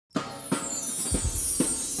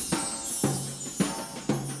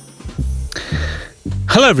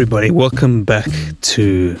Hello everybody, welcome back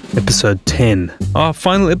to episode 10, our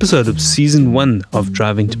final episode of season 1 of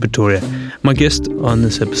Driving to Pretoria. My guest on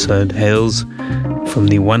this episode hails from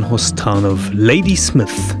the one-horse town of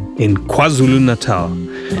Ladysmith in KwaZulu-Natal.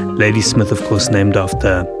 Ladysmith, of course, named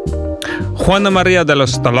after Juana Maria de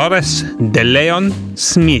los Dolores de Leon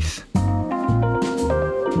Smith,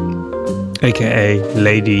 aka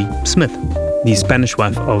Lady Smith, the Spanish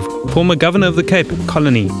wife of former Governor of the Cape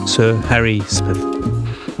Colony, Sir Harry Smith.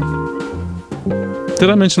 Did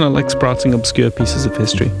I mention I like sprouting obscure pieces of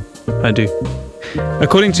history? I do.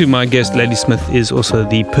 According to my guest, Ladysmith is also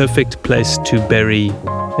the perfect place to bury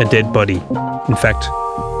a dead body. In fact,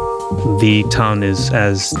 the town is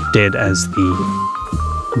as dead as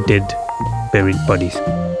the dead buried bodies.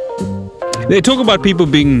 They talk about people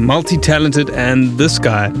being multi-talented, and this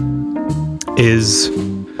guy is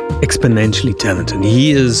exponentially talented. He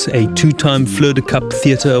is a 2-time Fleur de Cup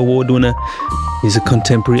Theatre Award winner. He's a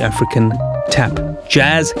contemporary African tap,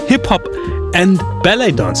 jazz, hip-hop, and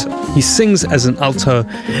ballet dancer. He sings as an alto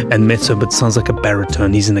and mezzo, but sounds like a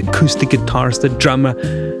baritone. He's an acoustic guitarist, a drummer,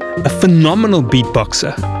 a phenomenal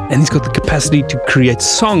beatboxer, and he's got the capacity to create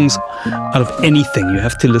songs out of anything. You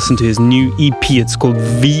have to listen to his new EP. It's called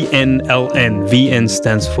VNLN. VN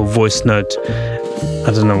stands for voice note.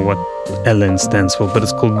 I don't know what LN stands for, but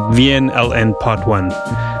it's called VNLN Part 1.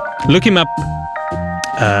 Look him up.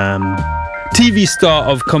 TV star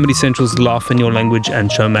of Comedy Central's Laugh in Your Language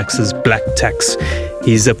and Showmax's Black Tax.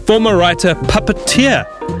 He's a former writer, puppeteer,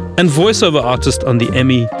 and voiceover artist on the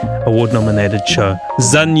Emmy Award-nominated show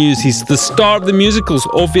Zan News. He's the star of the musicals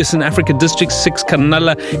Orpheus in Africa, District 6,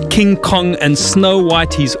 Kanala, King Kong, and Snow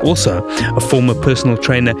White. He's also a former personal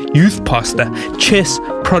trainer, youth pastor, chess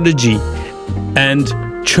prodigy, and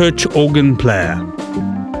church organ player.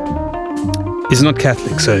 He's not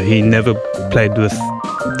Catholic, so he never played with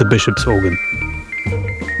the bishop's organ,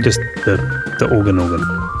 just the organ.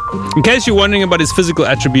 In case you're wondering about his physical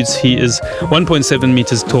attributes, he is 1.7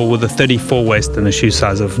 meters tall with a 34 waist and a shoe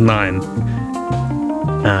size of 9.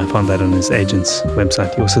 I found that on his agent's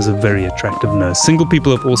website. He also has a very attractive nose. Single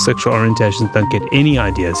people of all sexual orientations don't get any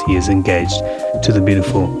ideas he is engaged to the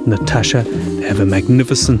beautiful Natasha. They have a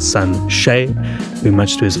magnificent son, Shay, who,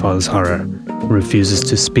 much to his father's horror, refuses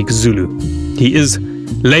to speak Zulu. He is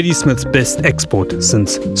Ladysmith's best export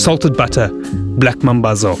since Salted Butter, Black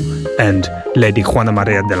Mambazo, and Lady Juana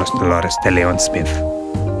Maria de los Dolores de Leon Smith.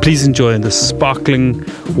 Please enjoy the sparkling,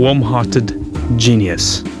 warm-hearted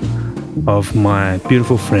genius of my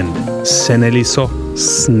beautiful friend, Seneliso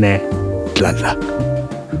Sne Dladla.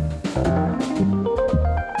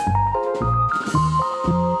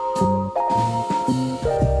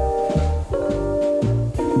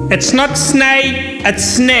 It's not Snay,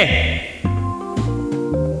 it's Sne.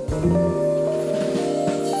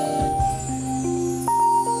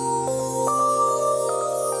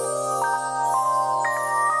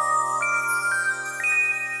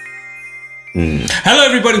 Hello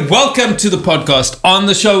everybody, welcome to the podcast. On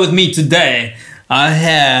the show with me today, I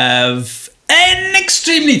have an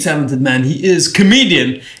extremely talented man. He is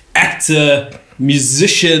comedian, actor,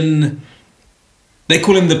 musician. They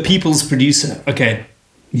call him the people's producer. Okay,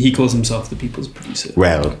 he calls himself the people's producer.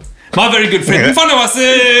 Well, my very good friend, Mfana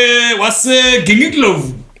was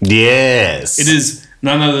Gingiklov. Yes. It is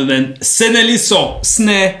none other than Seneliso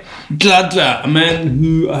Sne Dladla, a man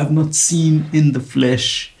who I have not seen in the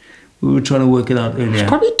flesh. We were trying to work it out earlier. It's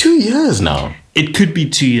probably 2 years now. It could be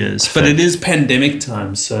 2 years, but it is pandemic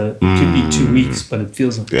time, so it could be 2 weeks, but it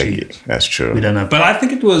feels like 2 years. That's true. We don't know. But I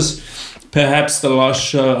think it was perhaps the last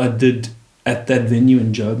show I did at that venue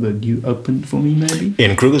in Joburg. You opened for me, maybe?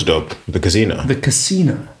 In Krugersdorp, the casino. The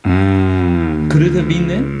casino. Could it have been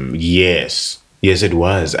there? Yes. Yes, it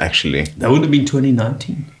was, actually. That would have been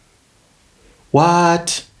 2019.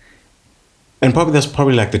 What? And that's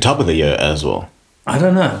probably like the top of the year as well. I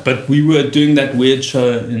don't know, but we were doing that weird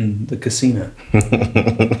show in the casino.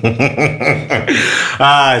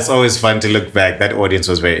 It's always fun to look back. That audience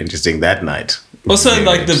was very interesting that night. Also,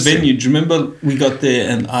 like the venue. Do you remember we got there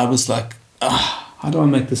and I was like, how do I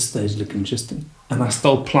make this stage look interesting? And I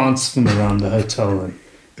stole plants from around the hotel and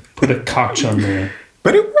put a couch on there.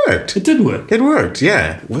 But it worked. It did work. It worked,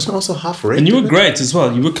 yeah. It wasn't also half rated. And you were great as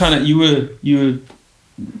well. You were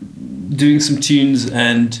doing some tunes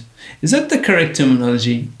and... Is that the correct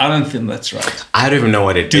terminology? I don't think that's right. I don't even know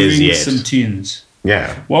what it is yet. Doing some tunes.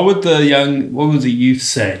 Yeah. What would the youth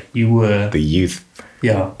say? You were... The youth.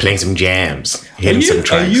 Yeah. Playing some jams. Hitting some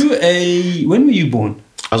tracks. When were you born?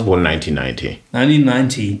 I was born in 1990.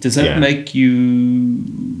 1990. Does that make you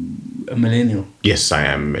a millennial? Yes, I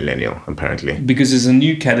am millennial, apparently. Because there's a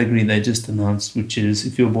new category they just announced, which is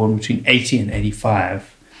if you're born between 80 and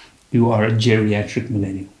 85, you are a geriatric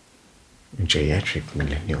millennial. Geriatric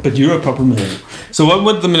millennial. But you're a proper millennial. So what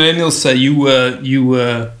would the millennials say? You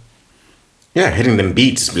were Yeah, hitting them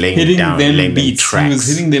beats, laying hitting down, them laying beats. them tracks. He was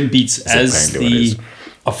hitting them beats That's as apparently what it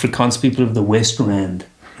the Afrikaans people of the West Rand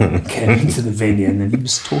came into the venue, and then he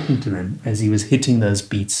was talking to them as he was hitting those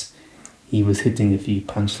beats. He was hitting a few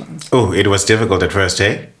punchlines. Oh, it was difficult at first,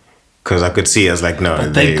 hey? Because I could see, I was like, no,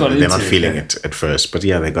 But they got they're into not it, feeling yeah. it at first. But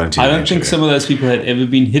yeah, they got into it. I don't think some of those people had ever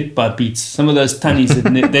been hit by beats. Some of those tannies,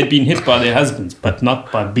 they'd been hit by their husbands, but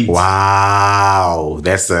not by beats. Wow,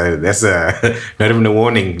 that's a not even a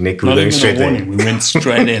warning, Nick. We're Not going even straight a warning. there. We went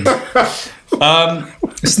straight in.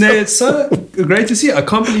 Sneh, it's so great to see you. I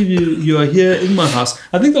can't believe you are here in my house.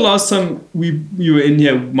 I think the last time you were in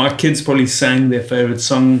here, my kids probably sang their favorite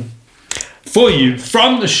song for you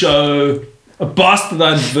from the show, a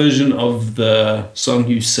bastardized version of the song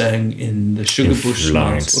you sang in the Sugar Bush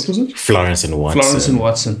Lounge. What was it? Florence and Watson. Florence and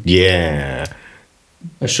Watson. Yeah.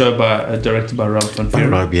 A show directed by Rob Van By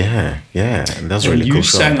Vuuren. Rob, yeah. And that's And really you cool.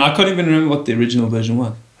 sang. I can't even remember what the original version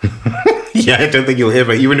was. Yeah, I don't think you'll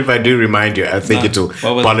ever, even if I do remind you, I think No. it'll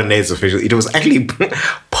What was it? pollinate officially. It was actually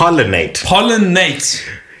pollinate. Pollinate.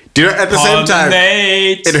 Do you know, at the same time,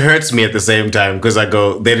 Pollinate. it hurts me at the same time because I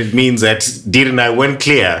go, then it means that Dean and I weren't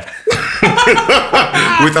clear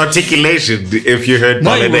with articulation if you heard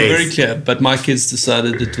No, you were pollinate. very clear, but my kids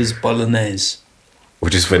decided it was bolognese.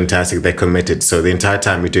 Which is fantastic. They're committed. So the entire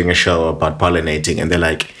time we're doing a show about pollinating and they're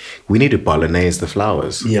like, we need to pollinize the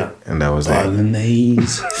flowers. Yeah. And I was like,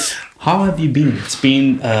 Bolognese. How have you been? It's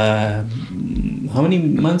been how many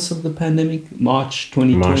months of the pandemic? March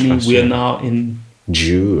 2020. March last We are year. now in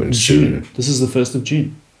June. June. This is the 1st of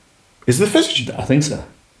June. Is it the first? I think so.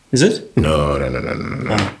 Is it? No.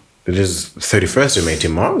 Oh, It is 31st of May.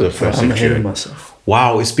 Tomorrow, the 1st I'm of ahead of June. myself.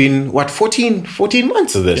 Wow, it's been, what, 14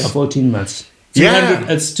 months of this? Yeah, 14 months. Yeah.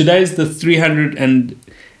 300 Today's the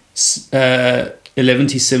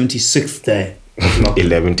 376th day.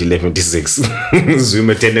 11-11-6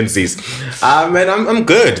 Zoomer tendencies. Man, I'm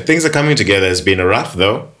good. Things are coming together. It's been a rough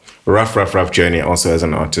journey also as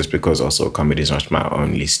an artist because also comedy is not my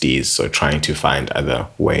only steez. So trying to find other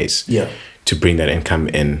ways to bring that income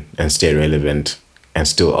in and stay relevant and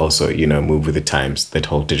still also, move with the times. That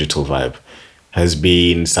whole digital vibe has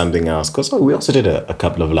been something else. Because we also did a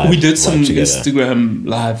couple of live We did some together. Instagram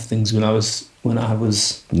live things when I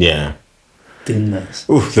was Yeah. doing those.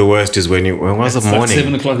 Ooh, the worst is when was the It's like morning?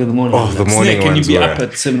 7 o'clock in the morning. Oh, the morning Can you ones be were- up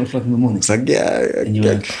at 7 o'clock in the morning? It's like, yeah. And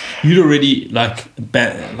you'd already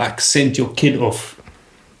sent your kid off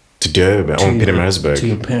To Durban, to Peter Marisburg.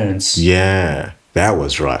 your parents. Yeah, that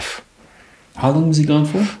was rough. How long was he gone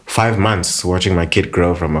for? 5 months watching my kid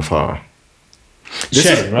grow from afar.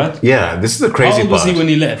 Shay, right? Yeah, this is the crazy How old was part. he when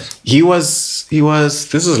he left? He was,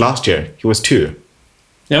 this was last year. He was 2.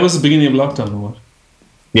 That was the beginning of lockdown or what?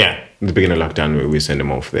 Yeah, in the beginning of lockdown, we sent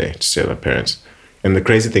him off there to stay with our parents. And the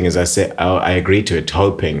crazy thing is I agreed to it,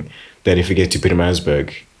 hoping that if we get to Peter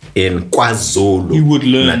Marisburg in KwaZulu, He would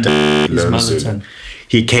learn Natal, his learn mother Zulu. tongue.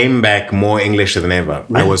 He came back more English than ever. I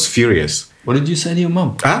Really? was furious. What did you say to your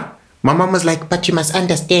mum? Huh? My mom was like, but you must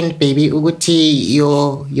understand, baby, Uguti,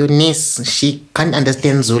 your niece, she can't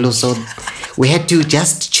understand Zulu, so we had to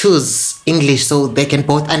just choose English so they can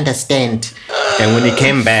both understand. And when he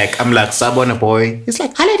came back, I'm like, Sabona boy. He's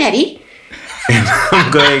like, hello, daddy. And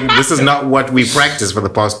I'm going, this is not what we practiced for the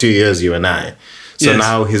past 2 years, you and I. So Yes.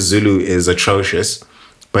 now his Zulu is atrocious,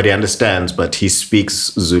 but he understands, but he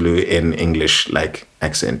speaks Zulu in English like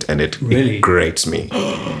accent, and it Really? grates me.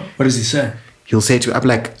 What does he say? He'll say to, I'm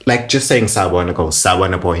like just saying Sabona, go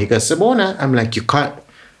Sabona boy. He goes, Sabona. I'm like, you can't.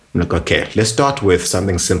 I'm like, okay, let's start with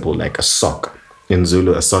something simple like a sock. In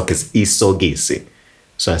Zulu, a sock is isogisi.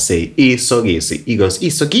 So I say isogisi. He goes,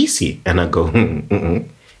 isogisi. And I go,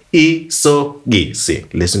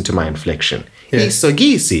 isogisi. Listen to my inflection. Yeah.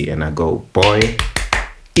 Isogisi. And I go, boy,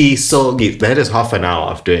 isogisi. That is half an hour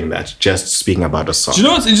of doing that, just speaking about a sock. Do you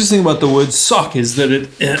know what's interesting about the word sock is that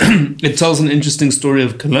it tells an interesting story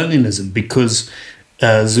of colonialism because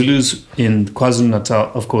Zulus in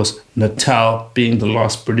KwaZulu-Natal, of course, Natal being the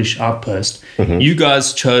last British outpost, you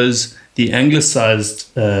guys chose the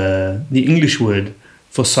anglicized, the English word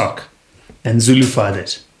for sock and Zulufied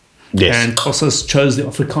it. Yes. And also chose the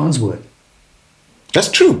Afrikaans word. That's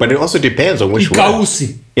true, but it also depends on which word.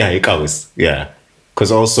 Ikausi. Yeah, ikawus. Yeah. Because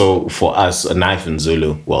also for us, a knife in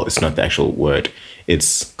Zulu, well, it's not the actual word.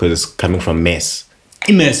 It's because it's coming from mes.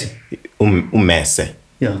 Imesi. Umese.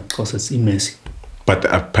 Yeah, of course it's imesi. But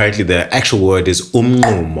apparently the actual word is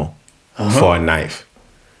umnqumo for a knife.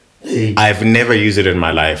 I've never used it in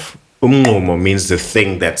my life. Umnqumo means the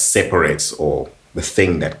thing that separates or the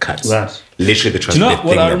thing that cuts. Right. Literally the Do you know translate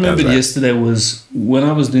what thing I that remembered does that. yesterday was when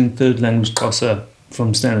I was doing third language Xhosa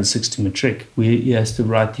from standard 6 to matric, we has to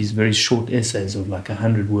write these very short essays of like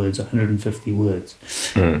 100 words, 150 words.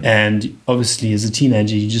 And obviously as a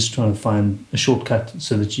teenager, you're just trying to find a shortcut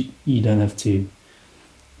so that you don't have to.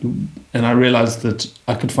 And I realized that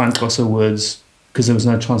I could find Xhosa words because there was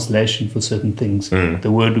no translation for certain things.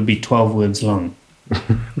 The word would be 12 words long.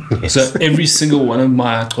 Yes. So every single one of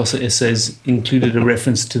my Xhosa essays included a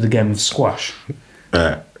reference to the game of squash.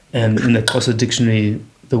 And in the Xhosa dictionary,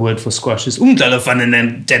 the word for squash is umdlalo ofana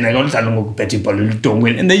nentene ngomdlalo ngokubetha ibhola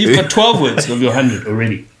eludongweni. And then you've got 12 words of your 100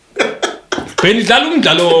 already. Benidlala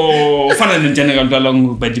umdlalo ofana nentene ngomdlalo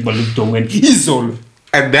ngokubetha ibhola eludongweni izolo.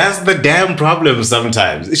 And that's the damn problem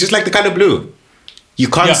sometimes. It's just like the color blue. You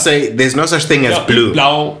can't say there's no such thing as blue.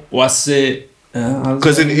 Blau was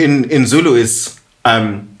Because in Zulu it's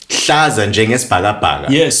hlaza njengesibhakabhaka.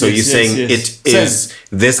 Yes, so yes, you're saying yes. it is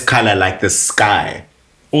this color like the sky.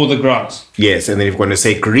 or the grass. Yes, and then if you're going to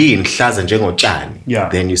say green, hlaza njengotshani, Yeah.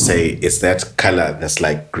 then you say it's that color that's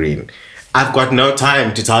like green. I've got no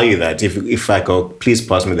time to tell you that. If I go, please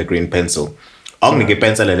pass me the green pencil. Onginike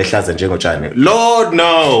pencil lehlaza njengotshani. Lord,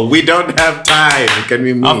 no, we don't have time. Can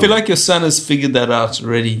we move? I feel like your son has figured that out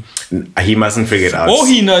already. He mustn't figure it out. Or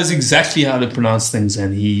he knows exactly how to pronounce things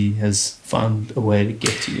and he has found a way to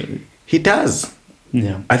get to you. He does.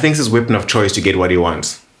 Yeah. I think it's his weapon of choice to get what he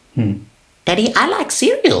wants. Daddy, I like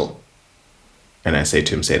cereal. And I say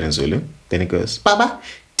to him, say it in Zulu. Then he goes, Baba,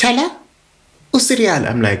 thala, cereal.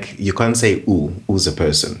 I'm like, you can't say u. U's a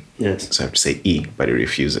person. Yes. So I have to say e, but he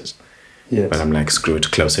refuses. Yes. But I'm like, screw it,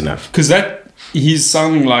 close enough. Because he's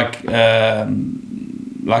sounding like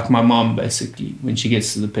my mom basically when she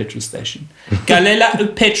gets to the petrol station.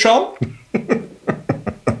 Galela petrol.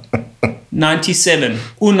 97.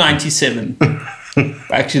 97.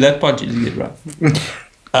 Actually, that part you didn't get right.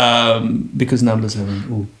 Because numbers have an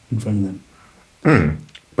ooh in front of them.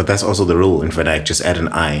 But that's also the rule in Vernac. Just add an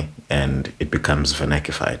I and it becomes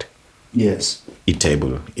Vernackified. Yes.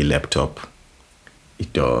 E-table, e-laptop,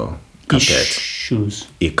 e-door, carpet, Issues.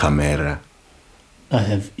 e-camera. I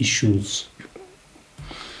have issues.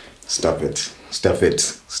 Stop it. Stop it.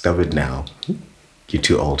 Stop it now. You're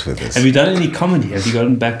too old for this. Have you done any comedy? Have you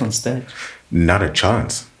gotten back on stage? Not a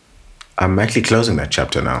chance. I'm actually closing that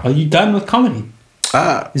chapter now. Are you done with comedy?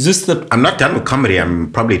 Is this the I'm not done with comedy.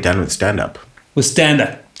 I'm probably done with stand-up. with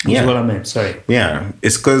stand-up? Yeah. Is what I meant. Sorry. Yeah,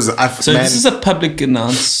 it's because I've... So this is a public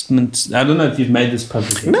announcement. I don't know if you've made this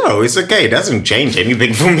publicly. No, it's okay. It doesn't change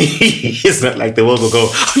anything for me. It's not like the world will go,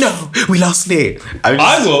 oh no, we lost Lee.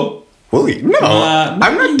 I will. Will we? No, I'm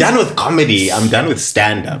not maybe. done with comedy. I'm done with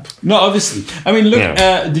stand-up. No, obviously. I mean, look,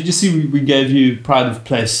 Yeah. did you see we gave you Pride of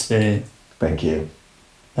Place there Thank you.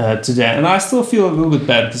 today? And I still feel a little bit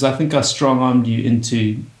bad because I think I strong-armed you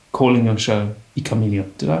into calling your show Icamilio.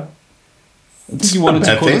 Did I? I think you wanted to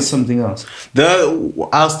bad call thing. it something else.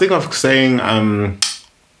 I was thinking of saying,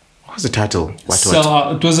 what was the title? Sell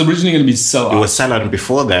out. It was originally going to be Sell It Out. was Salad, and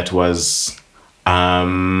before that was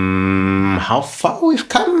How Far We've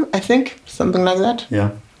Come, I think. Something like that.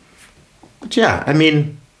 Yeah. But yeah, I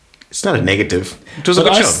mean, it's not a negative. It was a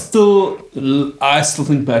But good show. I still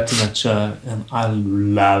think back to that show and I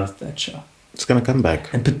love that show. It's going to come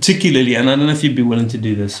back. And particularly, and I don't know if you'd be willing to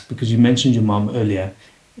do this because you mentioned your mom earlier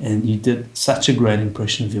and you did such a great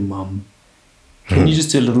impression of your mom. Can you just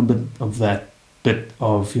do a little bit of that bit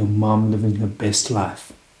of your mom living her best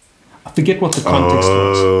life? I forget what the context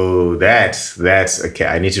was. Oh, that's okay.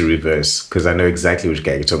 I need to reverse because I know exactly which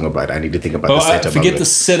guy you're talking about. I need to think about the But I setup. forget of the it.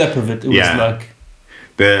 setup of it. It Yeah. was like,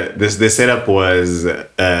 The setup was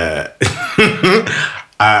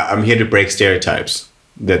I'm here to break stereotypes.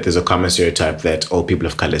 That there's a common stereotype that all people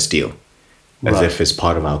of color steal, as Right. if it's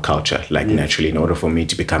part of our culture. Like naturally, in order for me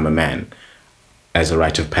to become a man, as a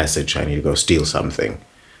rite of passage, I need to go steal something.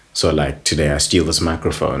 So like today, I steal this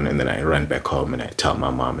microphone and then I run back home and I tell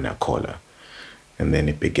my mom and I call her. And then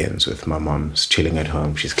it begins with my mom's chilling at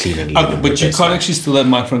home. She's cleaning. living her but you best can't life. actually steal that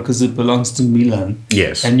microphone because it belongs to Milan.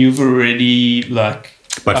 Yes. And you've already But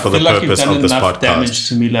I for the feel like you've purpose done of this enough podcast. damage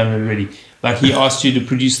to Milan already. Like he asked you to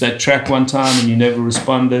produce that track one time and you never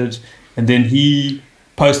responded, and then he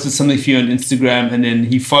posted something for you on Instagram, and then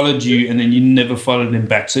he followed you, and then you never followed him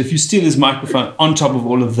back. So if you steal his microphone on top of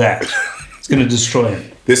all of that, it's going to destroy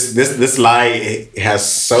him. This lie has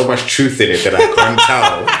so much truth in it that I can't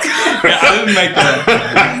tell. Yeah, I didn't make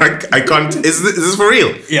that. I can't. Is this for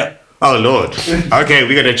real? Yeah. Oh Lord. Okay,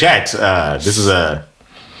 we're gonna chat. This is a.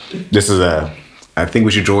 I think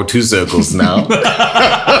we should draw two circles now.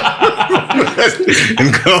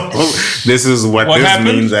 and go, this is what this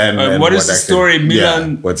happened? means. And what is the story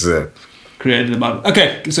Milan what's the... created about it?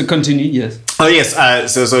 Okay, so continue, yes. Oh,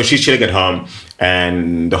 yes. So she's chilling at home.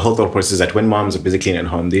 And the whole thought process is that when moms are busy cleaning at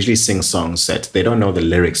home, they usually sing songs that they don't know the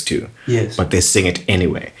lyrics to. Yes. But they sing it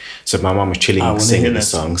anyway. So my mom was chilling singing the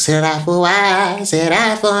song. Será for why,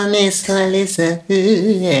 será for Miss Calissa.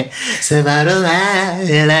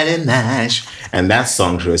 And that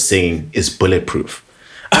song she was singing is Bulletproof.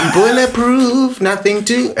 I'm bulletproof, nothing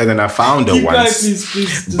to... And then I found her once.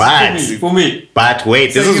 Please, but, for me. But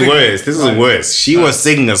wait, this is worse. This is worse. She was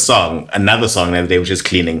singing a song, another song that they were just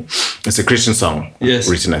cleaning. It's a Christian song,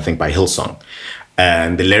 written, I think, by Hillsong.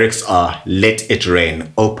 And the lyrics are, let it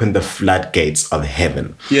rain, open the floodgates of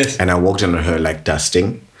heaven. Yes. And I walked on her like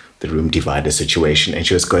dusting. The room divider situation, and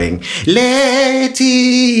she was going, let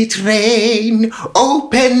it rain,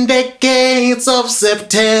 open the gates of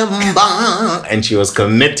September. And she was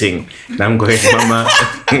committing. And I'm going, Mama,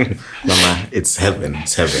 Mama, it's heaven,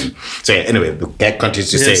 it's heaven. So yeah, anyway, the gag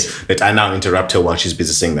continues to say that I now interrupt her while she's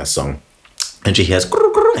busy singing that song. And she hears,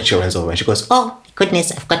 and she runs over and she goes, oh,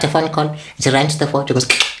 goodness, I've got a phone call. And she runs to the phone. She goes,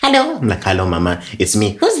 hello. I'm like, hello, Mama. It's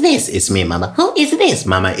me. Who's this? It's me, Mama. Who is this?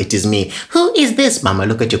 Mama, it is me. Who is this? Mama,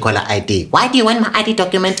 look at your caller ID. Why do you want my ID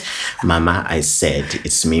document? Mama, I said,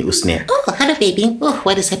 it's me, Usne. Oh, hello, baby. Oh,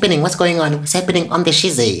 what is happening? What's going on? What's happening on the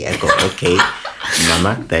shizzy? I go, okay.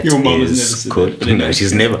 Mama, that your mom is never good. That, no,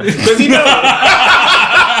 she's never. Because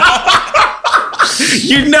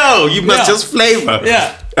you must just flavor.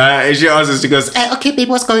 Yeah. And she asks us, she goes, okay, babe,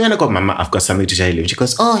 what's going on? I go, Mama, I've got something to tell you. She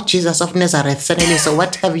goes, oh, Jesus of Nazareth, suddenly, so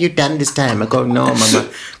what have you done this time? I go, no, Mama,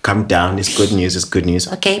 calm down. It's good news. It's good news.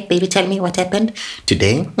 Okay, baby, tell me what happened.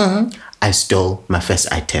 Today, I stole my first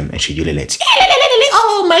item. And she ululates.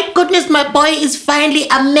 Oh, my goodness, my boy is finally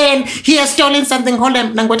a man. He has stolen something. Hold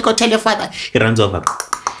on, I'm going to go tell your father. He runs over.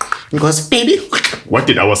 He goes, baby, what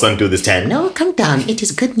did our son do this time? No, calm down. It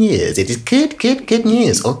is good news. It is good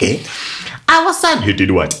news. Okay. Our son. He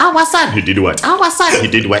did what? Our son. He did what? Our son. He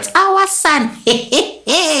did what? Our son.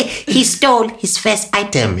 He stole his first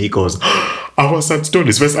item. He goes, our son stole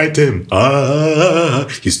his first item.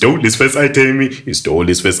 He stole his first item. He stole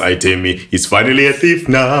his first item. He's finally a thief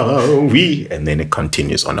now. And then it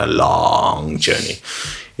continues on a long journey.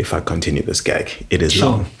 If I continue this gag, it is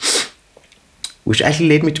long. Which actually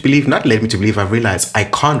led me to believe, I've realized I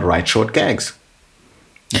can't write short gags.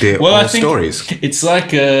 They're all stories. It's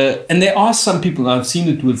like, and there are some people, I've seen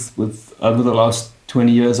it with over the last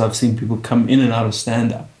 20 years, I've seen people come in and out of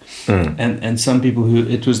stand-up. And some people who,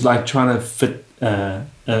 it was like trying to fit a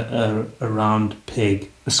round peg,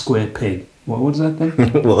 a square peg. What is that thing?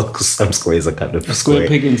 Well, some squares are kind of a square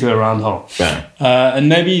peg into a round hole. Yeah. And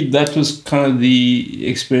maybe that was kind of the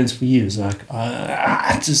experience for you. It's like,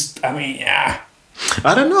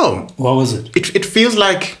 I don't know. What was it? It feels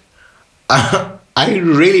like I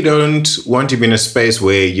really don't want to be in a space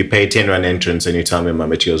where you pay 10 rand entrance and you tell me my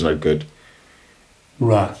material's not good.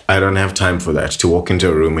 Right. I don't have time for that. To walk into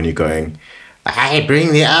a room and you're going, I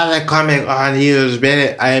bring the other comic on, he was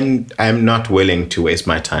better. I'm not willing to waste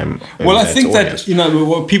my time. Well, I think audience. That,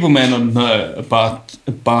 what people may not know about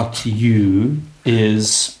you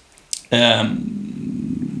is, how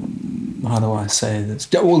do I say this?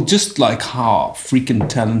 Well, just like how freaking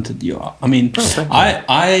talented you are. I mean,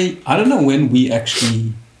 I don't know when we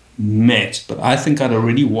actually met, but I think I'd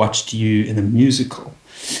already watched you in a musical.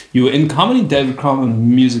 You were in how many David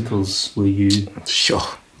Crowman musicals were you? Sure.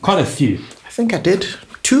 Quite a few. I think I did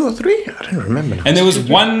 2 or 3. I don't remember now. And there was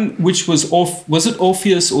one which was was it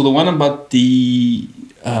Orpheus, or the one about the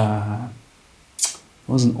it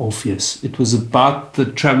wasn't Orpheus. It was about the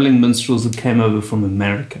traveling minstrels that came over from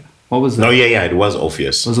America. What was that? Oh, yeah, it was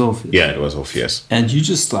Orpheus. It was Orpheus. Yeah, it was Orpheus. And you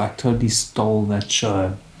just like totally stole that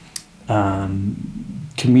show,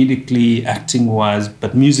 comedically, acting wise,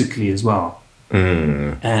 but musically as well.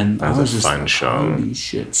 And that was a fun show. Holy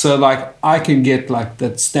shit! So like, I can get like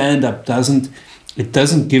that. Stand up doesn't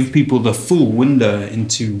give people the full window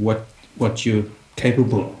into what you're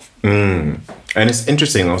capable of. And it's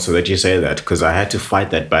interesting also that you say that, because I had to fight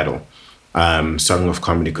that battle. Song of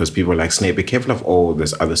comedy, because people are like, Snape, be careful of all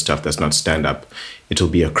this other stuff that's not stand up. It'll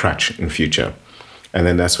be a crutch in future. And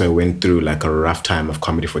then that's why I went through like a rough time of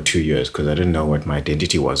comedy for 2 years, because I didn't know what my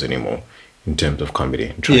identity was anymore in terms of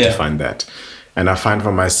comedy. I'm trying to find that. And I find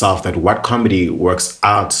for myself that what comedy works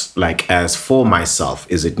out like as for myself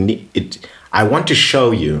is I want to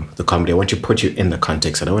show you the comedy. I want to put you in the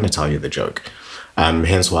context. I don't want to tell you the joke.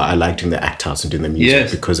 Hence why I like doing the act outs and doing the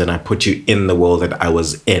music, because then I put you in the world that I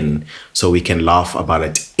was in, so we can laugh about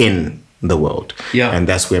it in the world. Yeah. And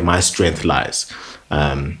that's where my strength lies.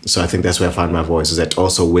 So I think that's where I found my voice. Is that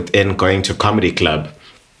also within going to a comedy club,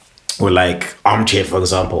 or like Armchair, for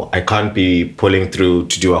example, I can't be pulling through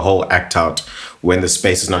to do a whole act out when the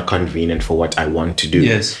space is not convenient for what I want to do.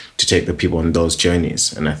 Yes. To take the people on those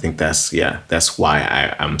journeys. And I think that's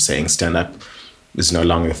why I'm saying stand up is no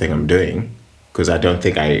longer the thing I'm doing, because I don't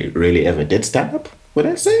think I really ever did stand up. Would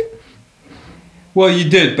I say? Well, you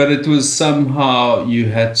did, but it was somehow you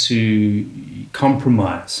had to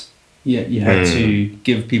compromise. Yeah, you had to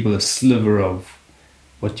give people a sliver of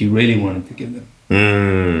what you really wanted to give them.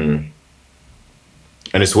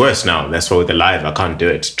 And it's worse now. That's why with the live, I can't do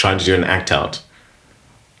it. Trying to do an act out,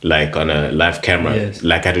 like on a live camera. Yes.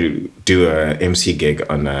 Like I had to do a MC gig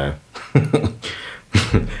on a... I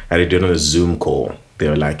had to do it on a Zoom call. They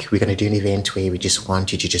were like, we're going to do an event where we just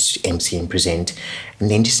want you to just MC and present. And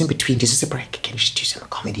then just in between, just as a break, can you just do some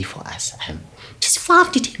comedy for us? Just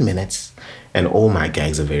 5 to 10 minutes. And all my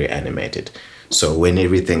gags are very animated. So when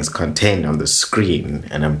everything's contained on the screen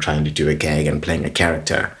and I'm trying to do a gag and playing a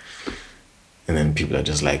character, and then people are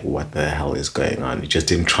just like, what the hell is going on? It just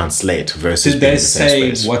didn't translate versus Did being they in the same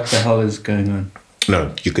say space. what the hell is going on?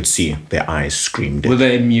 No, you could see their eyes screamed. Were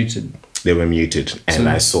they muted? They were muted, and So-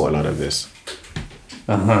 I saw a lot of this.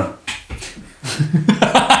 Uh-huh.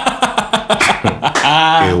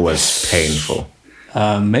 It was painful.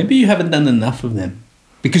 Maybe you haven't done enough of them.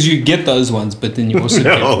 Because you get those ones, but then you also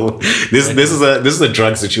No, this is a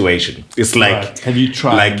drug situation. It's like Right. Have you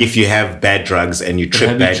tried? like if you have bad drugs and you trip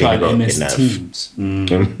have you badly, tried you go MS enough. Teams?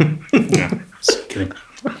 Yeah, just kidding.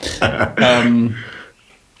 I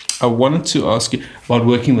wanted to ask you about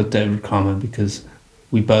working with David Kramer, because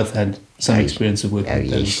we both had some experience of working Oh,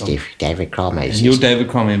 with David yes, Kramer. David Kramer. And your David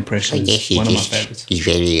Kramer impression Oh, is yes, he one of my just, favorites. he's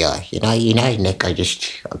very, Nick, I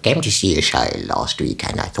came to see the show last week,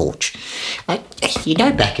 and I thought,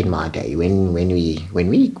 back in my day when we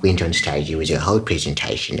went on stage, it was a whole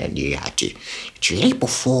presentation, and you had to really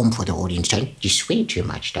perform for the audience. Don't you swear too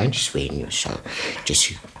much? Don't swear in your show.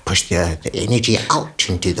 Just push the energy out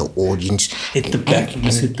into the audience. Hit the back,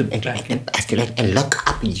 just hit the back. And look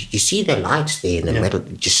up. You see the lights there in the middle.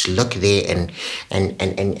 Just look there, and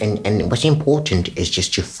what's important is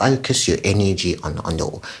just to focus your energy on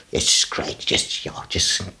the. It's great.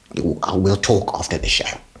 We'll talk after the show.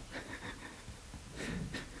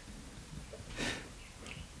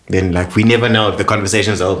 Then like we never know if the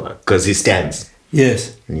conversation's over because he stands.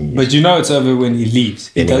 Yes. Yes. But you know it's over when he leaves.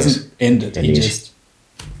 He Anyways. doesn't end it. He Anyways. just...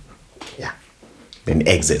 Yeah. Then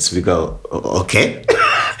exits. We go, okay.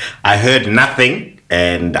 I heard nothing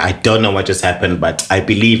and I don't know what just happened, but I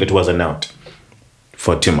believe it was a note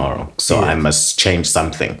for tomorrow. So I must change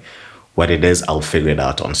something. What it is, I'll figure it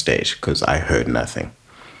out on stage because I heard nothing.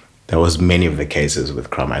 There was many of the cases with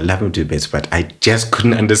Kramer. I love him to bits, but I just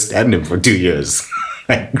couldn't understand him for 2 years.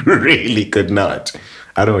 I really could not.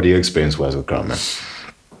 I don't know what your experience was with Kramer.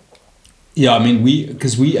 Yeah, I mean,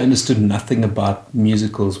 because we understood nothing about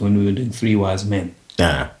musicals when we were doing Three Wise Men.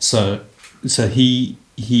 Yeah. So he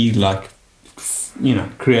like,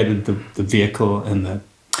 created the vehicle and the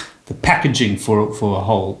packaging for a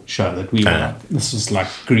whole show that we were like, this was like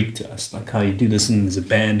Greek to us, like how you do this and there's a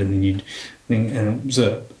band and then you'd think, and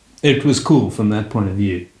so it was cool from that point of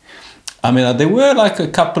view. I mean, there were like a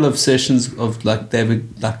couple of sessions of like they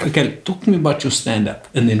would like, okay, talk to me about your stand-up,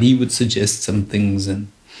 and then he would suggest some things, and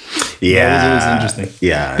Yeah. that was always interesting.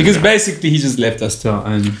 Yeah. Because basically he just left us to our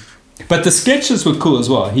own. But the sketches were cool as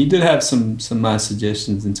well. He did have some nice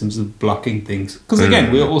suggestions in terms of blocking things. Because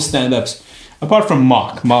again, we're all stand-ups. Apart from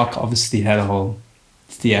Mark. Mark obviously had a whole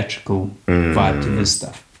theatrical vibe to his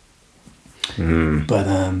stuff. But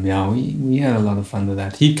we had a lot of fun with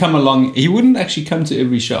that. He'd come along. He wouldn't actually come to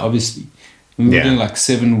every show, obviously. We were doing like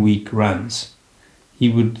 7-week runs. He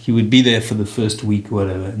would be there for the first week or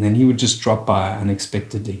whatever, and then he would just drop by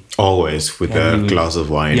unexpectedly. Always with Yeah, a we would- glass of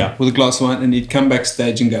wine. Yeah, with a glass of wine, and he'd come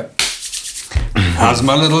backstage and go, "How's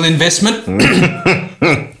my little investment?"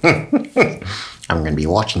 I'm going to be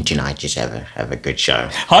watching tonight. Just have a good show.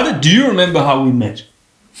 Do you remember how we met?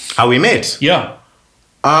 How we met? Yeah.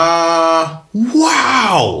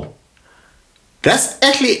 Wow. That's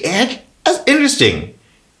actually that's interesting.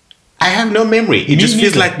 I have no memory. It Me just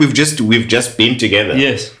feels neither. like we've just been together.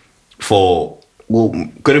 Yes.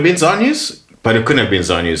 Could have been Zanya's, but it couldn't have been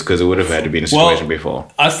Zanya's because it would have had to be in a situation before.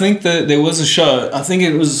 I think that there was a show. I think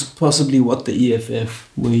it was possibly What the EFF,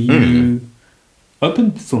 where you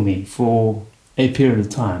opened for me for a period of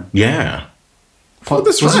time. Yeah. For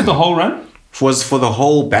this Was run. it the whole run? Was for the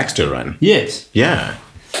whole Baxter run. Yes. Yeah.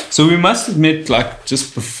 So we must have met like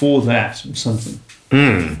just before that or something.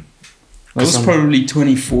 That was probably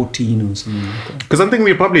 2014 or something like that. Because I think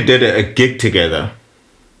we probably did a gig together.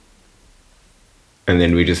 And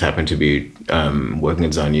then we just happened to be working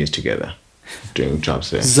at Zara News together, doing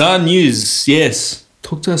jobs there. Zara News, yes.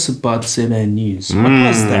 Talk to us about ZA News. What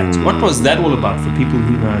was that? What was that all about for people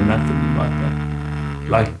who know nothing about that?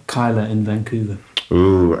 Like Kyla in Vancouver.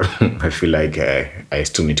 Ooh, I feel like I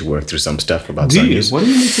still need to work through some stuff about Do Zara you? News. What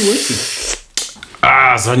do you need to work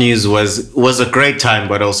through? Zara News was a great time,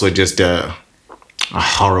 but also just a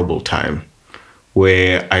horrible time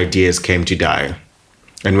where ideas came to die.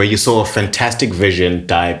 And where you saw a fantastic vision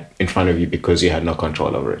die in front of you because you had no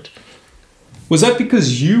control over it. Was that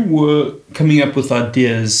because you were coming up with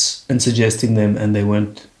ideas and suggesting them and they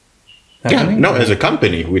weren't happening? Yeah, no, as a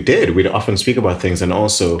company, we did. We'd often speak about things and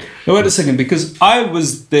also... No, wait a second, because I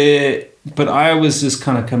was there, but I was just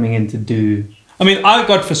kind of coming in to do... I mean, I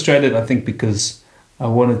got frustrated, I think, because I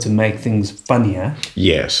wanted to make things funnier.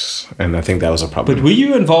 Yes, and I think that was a problem. But were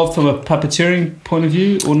you involved from a puppeteering point of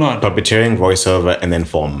view or not? Puppeteering, voiceover, and then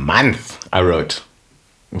for a month, I wrote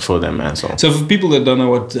for them as well. So for people that don't know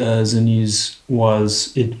what The News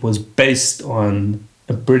was, it was based on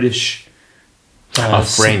a British French.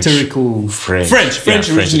 satirical... French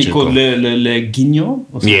originally satirical. called Le Guignol.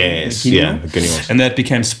 Or something. Yes, Le Guignol. yeah, the Guignols. And that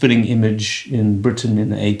became Spitting Image in Britain in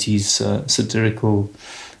the 80s, satirical,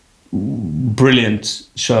 brilliant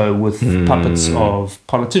show with puppets of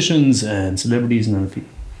politicians and celebrities and other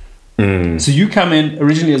people. So you come in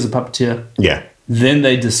originally as a puppeteer, Yeah. then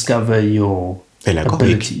they discover your They're like,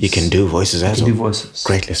 abilities. you can do voices as You well. can do voices.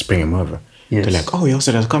 Great, let's bring him over. Yes. They're like, he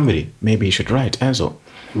also does comedy. Maybe you should write as well.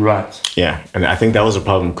 Right. Yeah, and I think that was a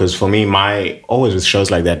problem because for me, always with shows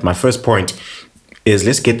like that, my first point is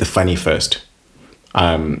let's get the funny first,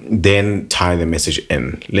 then tie the message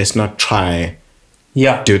in. Let's not try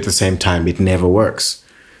Yeah. do it at the same time. It never works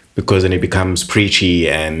because then it becomes preachy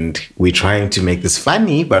and we're trying to make this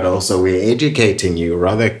funny, but also we're educating you.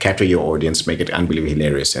 Rather capture your audience, make it unbelievably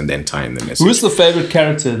hilarious, and then tie in the message. Who's the favorite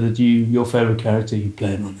character your favorite character you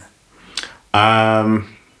played on that?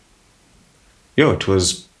 It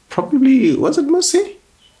was probably, was it Musi?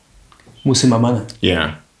 Musi Mamana.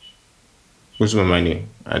 Yeah. Musi Mamani,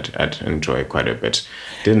 I'd enjoy quite a bit.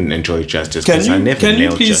 Didn't enjoy Justice because I never Can you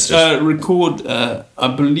nailed please Justice. record, I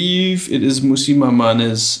believe it is Musi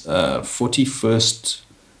Mamana's 41st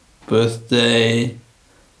birthday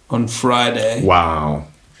on Friday. Wow.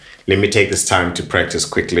 Let me take this time to practice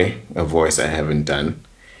quickly a voice I haven't done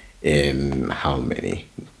in how many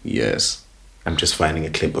years? I'm just finding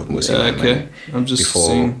a clip of Musi Mamani. Okay, I'm just before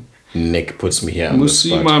seeing. Nick puts me here on the Musi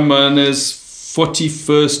spot. Mamana's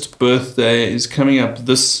 41st birthday is coming up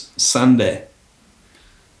this Sunday.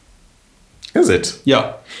 Is it?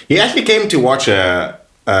 Yeah. He actually came to watch a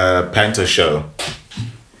Panther show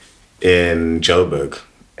in Joburg,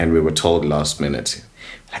 and we were told last minute,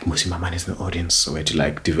 like, Musi Mamani is in the audience, so we had to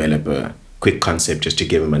like develop a quick concept just to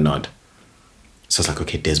give him a nod. So I was like,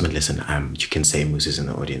 okay, Desmond, listen, you can say Musi's in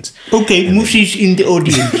the audience. Okay, Musi's in the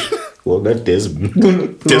audience. Well, not Desmond.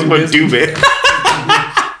 Desmond Dube.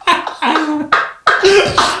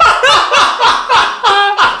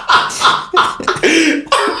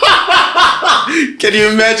 Can you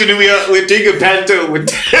imagine we're doing a panto with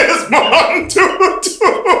Desmond Tutu?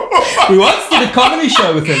 We once did a comedy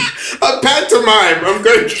show with him. A pantomime. I'm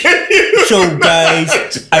going to get you. So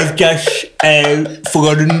guys, I've just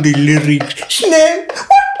forgotten the lyrics. Snell,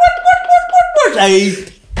 what?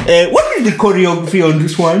 What is the choreography on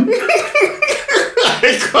this one?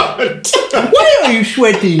 I can't. Why are you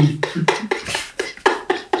sweating?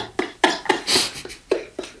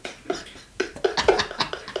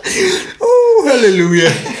 Oh,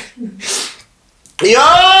 hallelujah.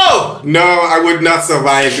 Yo! No, I would not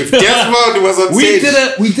survive if Desmond was on We stage. did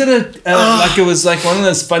it like it was like one of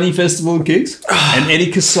those funny festival gigs. And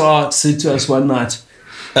Eddie Kassar said to us one night,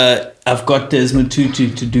 I've got Desmond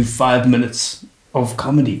Tutu to do 5 minutes of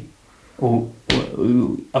comedy. Or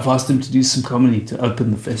I've asked him to do some comedy to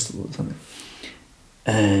open the festival or something.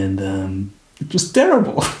 And it was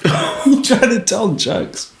terrible. He tried to tell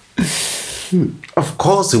jokes. Of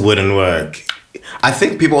course it wouldn't work. I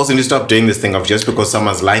think people also need to stop doing this thing of just because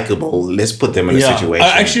someone's likable, let's put them in a situation.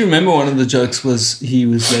 I actually remember one of the jokes was he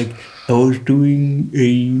was like, I was doing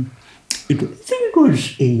I think it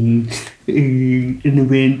was an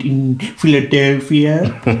event in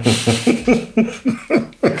Philadelphia.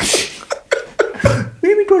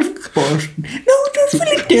 Maybe it was Boston. No, it was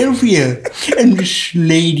Philadelphia. And this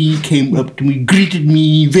lady came up to me, greeted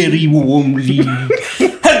me very warmly.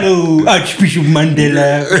 Hello, Archbishop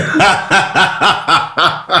Mandela.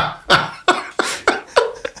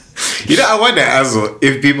 You know, I wonder as well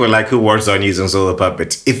if people like who watched on using Solar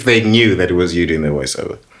Puppets, if they knew that it was you doing the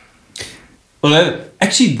voiceover. Well,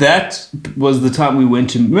 Actually, that was the time we went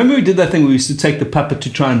to. Remember, we did that thing where we used to take the puppet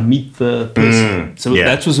to try and meet the person. So yeah.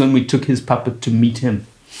 that was when we took his puppet to meet him.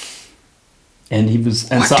 And he was,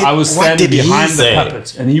 and What so did- I was what standing did he behind the say?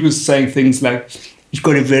 puppet, and he was saying things like, "He's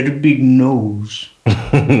got a very big nose."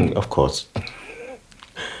 Of course.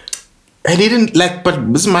 And he didn't like,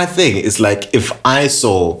 but this is my thing. It's like if I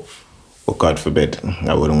saw, oh God forbid,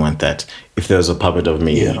 I wouldn't want that. If there was a puppet of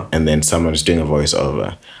me Yeah. and then someone's doing a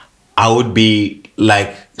voiceover, I would be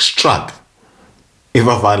like struck. If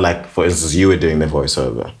I felt like, for instance, you were doing the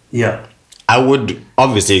voiceover, Yeah, I would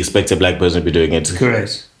obviously expect a black person to be doing it.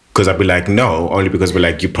 correct. Because I'd be like, no, only because we're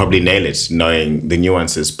like, you probably nail it, knowing the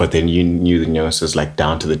nuances, but then you knew the nuances like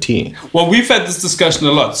down to the T. Well, we've had this discussion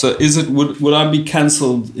a lot. So, would I be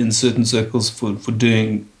cancelled in certain circles for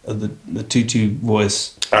doing the tutu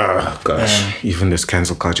voice? Oh gosh, even this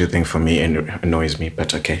cancel culture thing for me annoys me,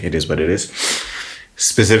 but okay, it is what it is.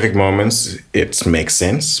 Specific moments, it makes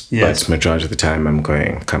sense, Yes. but majority of the time I'm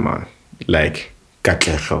going, come on, like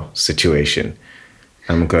Katleho situation.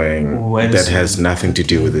 I'm going, Wait a that second. has nothing to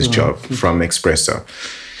do with his job from Expresso.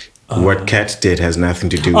 What Kat did has nothing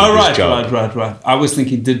to do with Oh, his right, job. right. I was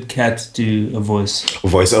thinking, did Kat do a voice?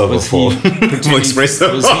 Voiceover Was for, he for pretending-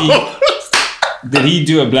 Expresso. was he- Did he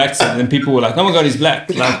do a black accent? And people were like, "Oh my God, he's black!"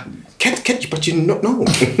 Like, Kat, but you know, no.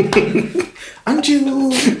 Aren't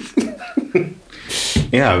you?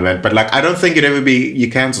 Yeah, man. But like, I don't think it'd ever be you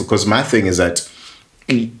cancel, because my thing is that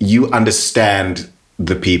you understand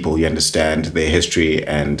the people, you understand their history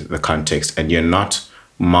and the context, and you're not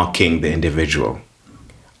mocking the individual.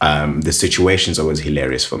 The situation's always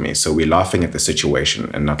hilarious for me. So we're laughing at the situation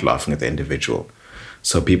and not laughing at the individual.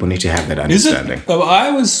 So people need to have that is understanding. it? I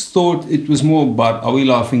always thought it was more about, are we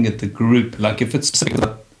laughing at the group? Like if it's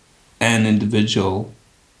an individual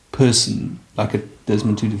person, like a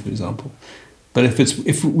Desmond Tutu, for example. But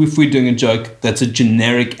if we're doing a joke that's a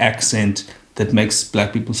generic accent that makes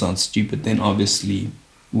black people sound stupid, then obviously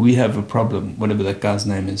we have a problem, whatever that guy's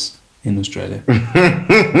name is in Australia.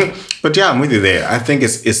 But yeah, I'm with you there. I think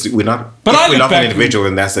it's we're not. But if I we look love an back- individual,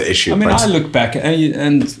 then that's the issue. I mean, but I look back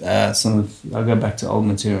and I go back to old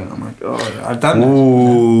material and I'm like, oh, I've done that.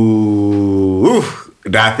 ooh,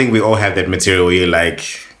 I think we all have that material where you're like,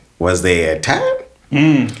 was there a time?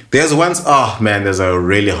 There's once, oh man, there's a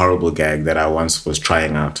really horrible gag that I once was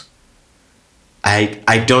trying out.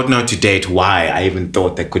 I don't know to date why I even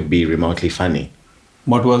thought that could be remotely funny.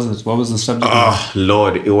 What was it? What was the subject? Oh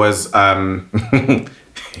Lord, it was I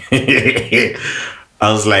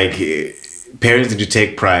was like, parents need to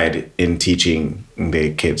take pride in teaching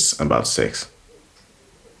their kids about sex.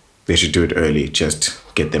 They should do it early, just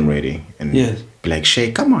get them ready and Yes. be like,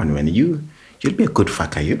 Shay, come on, man, you'll be a good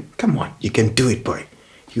fucker, you. Come on, you can do it, boy.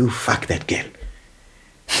 You fuck that girl.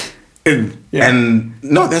 And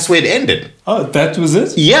no, that's where it ended. Oh, that was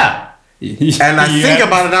it? Yeah. And I think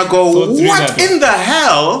about it, I go, thought through what that. in the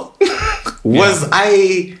hell was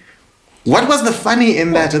I? What was the funny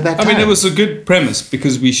in that at that I time? mean, it was a good premise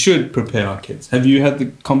because we should prepare our kids. Have you had the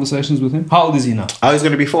conversations with him? How old is he now? I was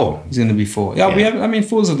going to be 4. He's going to be 4. Yeah, we Yeah. have. I mean,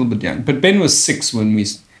 4 is a little bit young, but Ben was 6 when we.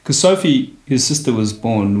 Because Sophie, his sister, was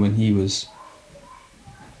born when he was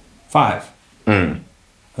 5.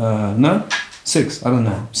 No, 6. I don't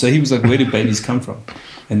know. So he was like, "Where do babies come from?"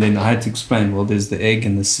 And then I had to explain. Well, there's the egg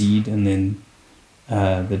and the seed, and then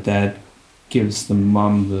the dad gives the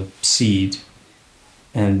mom the seed,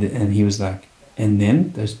 and he was like, "And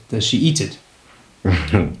then does she eat it?"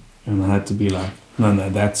 And I had to be like, "No,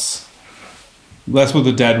 that's what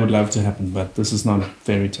the dad would love to happen, but this is not a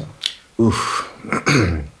fairy tale." Oof.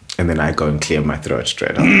 And then I go and clear my throat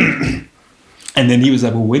straight up. And then he was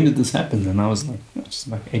like, "Well, when did this happen?" And I was like, "Oh, just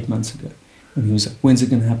like 8 months ago." And he was like, "When's it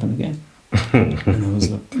going to happen again?" And I was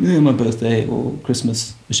like, "Yeah, my birthday or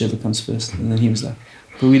Christmas, whichever comes first." And then he was like,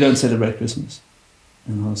 "But we don't celebrate Christmas."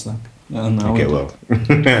 And I was like, "Oh, no, Okay, we well.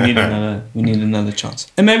 we need another chance."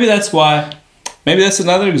 And maybe that's why, maybe that's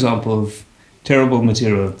another example of terrible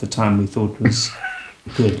material at the time we thought was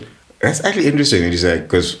good. That's actually interesting that you say,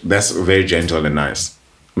 because that's very gentle and nice.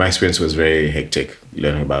 My experience was very hectic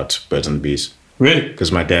learning about birds and bees. Really?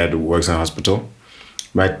 Because my dad works in a hospital.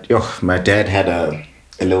 My dad had a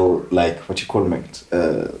little, like, what you call it,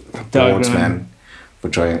 boards, Diagram. man, for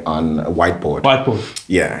drawing on a whiteboard. Whiteboard.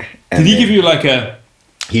 Yeah. Did he give you like a...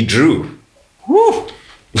 He drew. Woo!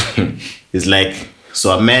 He's like,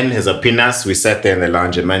 so a man has a penis. We sat there in the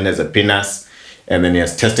lounge. A man has a penis. And then he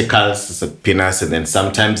has testicles. It's a penis. And then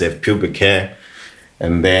sometimes they have pubic hair.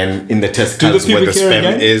 And then in the testicles where the pubic hair sperm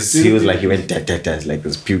again? is, Do he the was like, he went, it's like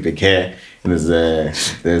this pubic hair. And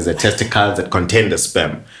there's a testicles that contain the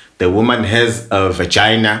sperm. The woman has a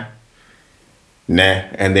vagina. Nah.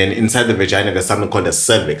 And then inside the vagina, there's something called a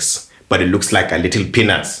cervix, but it looks like a little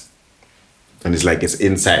penis. And it's like it's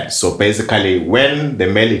inside. So basically, when the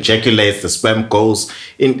male ejaculates, the sperm goes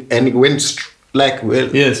in and it went well.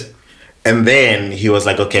 Yes. And then he was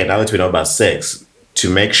like, okay, now that we know about sex, to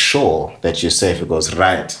make sure that you're safe, it goes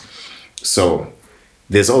right. So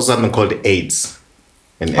there's also something called AIDS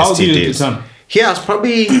and How old were you at the STDs. time? Yeah, I was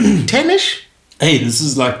probably 10ish. Hey, this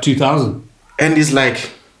is like 2000. And he's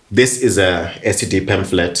like, this is a STD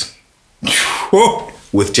pamphlet Oh,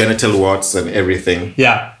 with genital warts and everything.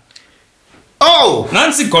 yeah. Oh,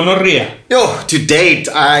 Nancy gonorrhea. yo, to date,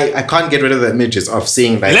 I can't get rid of the images of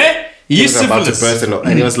seeing like Le? things about the Syphilis. person.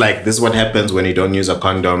 And he was like, this is what happens when you don't use a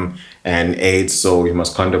condom and AIDS, so you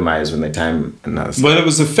must condomize when the time. And I was Well, it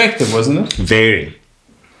was effective, wasn't it?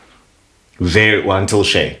 very, well, until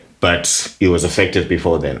Shay, but it was effective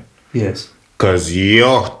before then. Yes. Because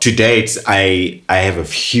to date, I have a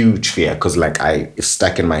huge fear because like it's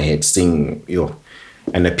stuck in my head seeing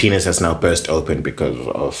and the penis has now burst open because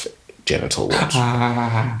of genital warts.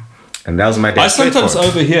 And that was my I dad's sometimes straightforward.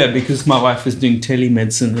 overhear because my wife is doing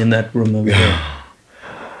telemedicine in that room over there.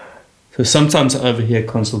 So sometimes I overhear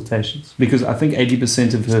consultations because I think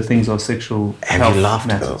 80% of her things are sexual. Have health you laughed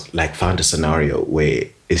matters. though? Like found a scenario where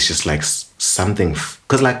it's just like something,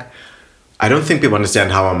 because like I don't think people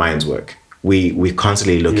understand how our minds work. We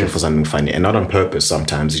constantly looking Yes. for something funny, and not on purpose.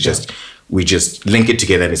 Sometimes we just link it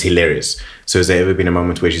together and it's hilarious. So has there ever been a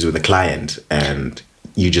moment where she's with a client and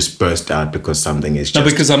you just burst out because something is No,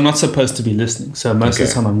 just because I'm not supposed to be listening. So most of Okay.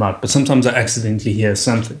 the time I'm not. But sometimes I accidentally hear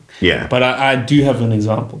something. Yeah. But I do have an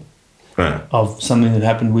example of something that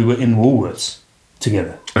happened. We were in Woolworths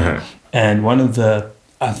together. Uh-huh. And one of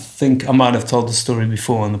I think I might have told the story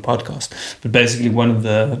before on the podcast, but basically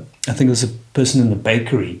I think it was a person in the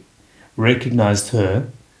bakery recognized her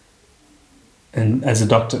and as a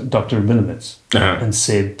Dr. Rabinovitz Uh-huh. and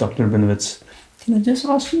said, Dr. Rabinovitz, can I just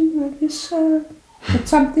ask you, got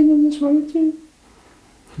something in this wrong with you?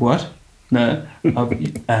 What? No,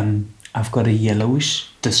 I've got a yellowish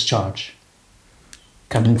discharge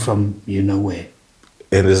coming from you know where.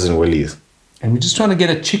 And this is in Willie's. And we're just trying to get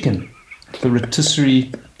a chicken. The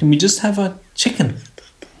rotisserie. Can we just have a chicken?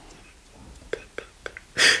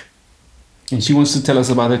 And she wants to tell us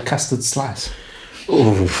about her custard slice.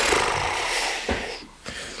 Ooh.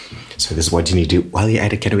 So this is what you need to do. While you're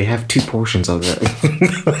at it, can we have 2 portions of it?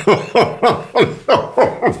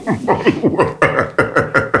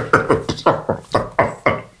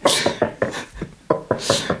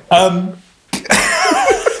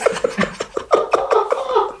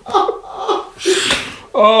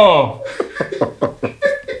 Oh.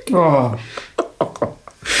 Oh.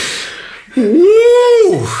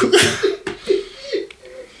 Woo!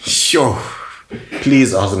 Sure.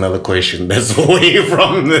 Please ask another question that's away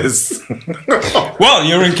from this. Well,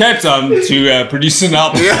 you're in Cape Town to produce an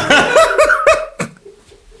album.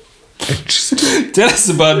 Tell us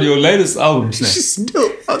about your latest album, Snap. She's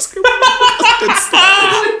still asking.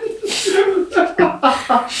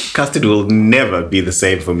 Custard will never be the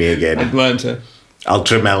same for me again. Atlanta. I'll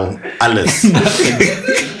trim out alles.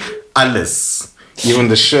 Alles. Even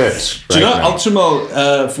the shirt. Do you know, right now.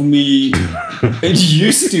 Ultramel, for me, it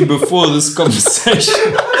used to before this conversation,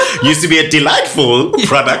 Used to be a delightful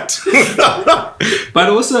product. but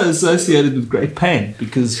also associated with great pain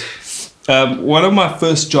because one of my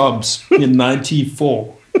first jobs in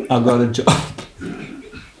 94, I got a job.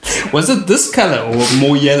 Was it this color or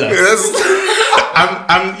more yellow?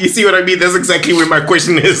 You see what I mean? That's exactly where my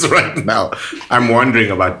question is right now. I'm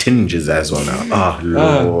wondering about tinges as well now. Oh,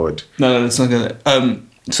 Lord. No, that's not gonna.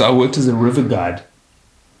 So I worked as a river guide.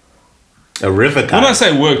 A river When I guy.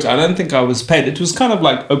 say worked, I don't think I was paid. It was kind of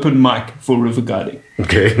like open mic for river guiding.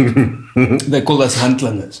 Okay. They called us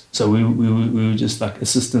handlangers. So we were just like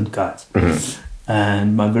assistant guides.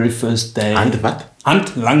 And my very first day. Hand what?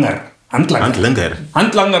 Handlanger. Handlanger. Handlanger.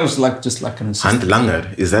 Handlanger is like just like an assistant.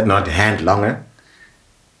 Handlanger. Is that not hand longer?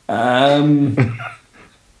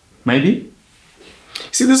 Maybe.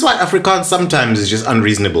 See, this is why Afrikaans sometimes is just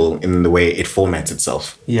unreasonable in the way it formats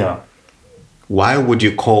itself. Yeah. Why would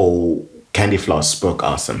you call Candy Floss Spoke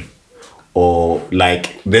Awesome? Or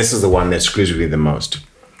like, this is the one that screws with me the most.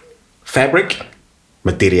 Fabric,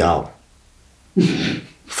 materiaal.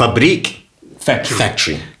 Fabriek, Factory.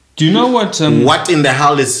 factory. Do you know what? What in the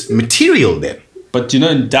hell is material then? But do you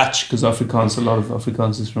know in Dutch, because Afrikaans, a lot of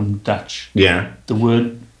Afrikaans is from Dutch. Yeah. The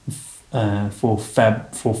word for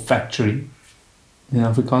factory in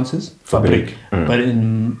Afrikaans is fabriek. But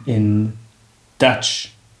in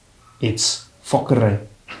Dutch, it's fokkerij.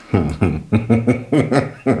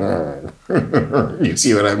 You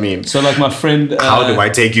see what I mean? So like my friend... How do I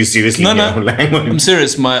take you seriously in your own language? I'm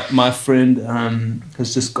serious. My friend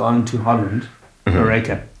has just gone to Holland,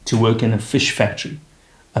 Eureka, to work in a fish factory.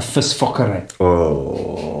 A visfokkerij.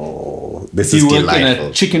 Oh, this You is work in delightful.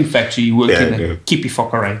 a chicken factory, you work in a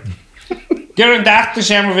kippiefokkerij. You're dag de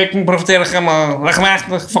samenwerking profiteren maar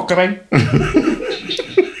regelmatig fokkerij.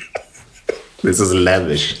 This is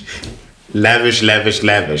lavish. Lavish, lavish,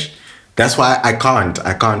 lavish. That's why I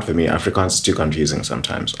can't for me. Afrikaans is too confusing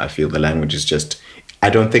sometimes. I feel the language is just, I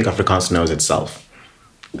don't think Afrikaans knows itself.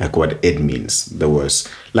 Like what it means, the words.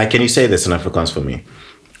 Like, can you say this in Afrikaans for me?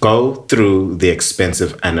 Go through the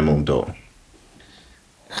expensive animal door.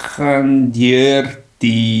 Gaan deur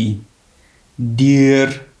die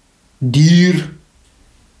dier diere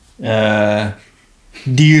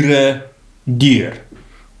dier.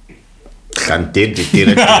 Gaan dir.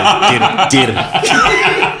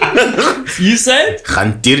 You say it?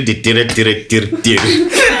 Gaan dir.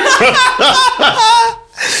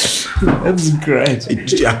 That's great.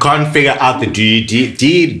 I can't figure out the deer.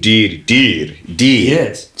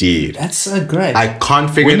 Yes. Deer. That's so great. I can't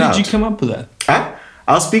figure When it out. did you come up with that? Huh?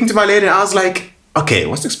 I was speaking to my lady and I was like, okay,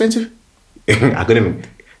 what's expensive? I couldn't even,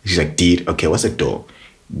 she's like, deer. Okay, what's a door?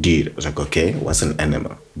 Deer. I was like, okay, what's an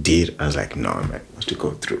animal? Deer. I was like, no, man, what's to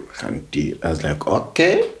go through? Deer. I was like,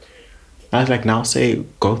 okay. I was like, now say,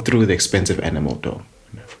 go through the expensive animal door.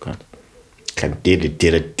 And I forgot. Deer.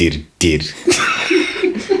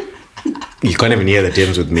 You can't even hear the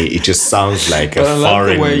terms with me. It just sounds like a But I like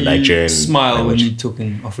foreign the way Nigerian you smile when language. you talk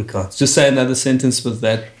in Afrikaans. Just say another sentence with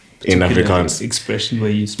that In particular Afrikaans. expression where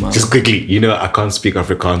you smile. Just quickly, you know, I can't speak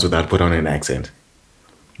Afrikaans without put on an accent.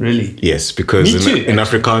 Really? Yes, because Me too, in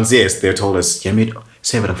Afrikaans, yes, they told us, jy moet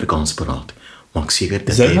sê wat Afrikaans praat. Maak seker dat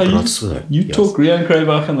Is that jy how praat so. you Yes. talk Rian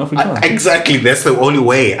Kreyvaag in Afrikaans? Exactly, that's the only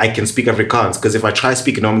way I can speak Afrikaans. Because if I try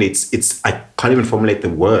speaking normally, it's I can't even formulate the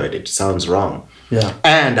word. It sounds wrong. Yeah.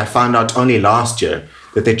 And I found out only last year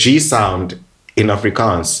that the G sound in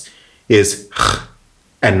Afrikaans is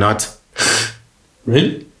and not.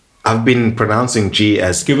 Really? I've been pronouncing G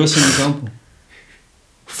as Give us an example.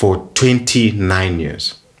 for 29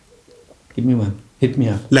 years. Give me one. Hit me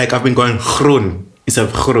up. Like I've been going groen instead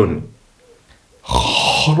of groen.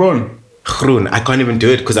 Groen. Groen. I can't even do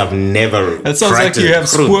it because I've never. That sounds like practiced you have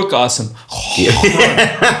groen. spookasem.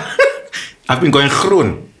 I've been going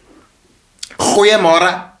groen.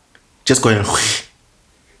 Goeiemorgen. Just going.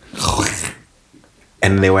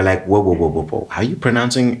 And they were like, whoa. How are you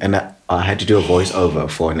pronouncing? And I had to do a voiceover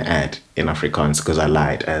for an ad in Afrikaans because I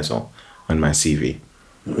lied as well on my CV.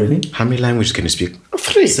 Really? How many languages can you speak?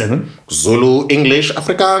 3. 7. Zulu, English,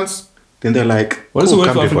 Afrikaans. Then they're like, What is the cool,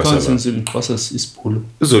 word for come do Afrikaans in voiceover. Zulu? What is Pulu?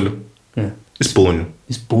 Zulu. Yeah. Spoon.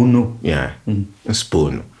 It's Bono. Yeah. A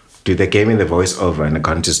spoon. Dude, they gave me the voiceover in the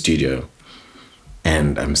content studio.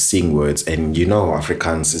 And I'm seeing words. And you know,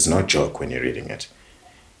 Afrikaans is no joke when you're reading it.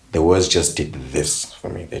 The words just did this for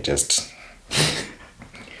me. They just...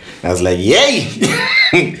 I was like, yay!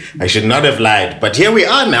 I should not have lied. But here we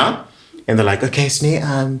are now. And they're like, okay, Snee,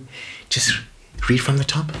 just read from the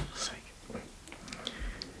top. It's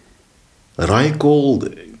like,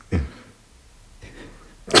 Raigold.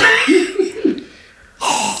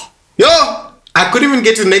 Yo! I couldn't even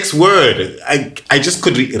get to the next word. I just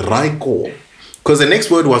could read Raigold. Because the next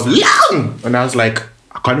word was long. And I was like,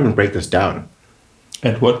 I can't even break this down.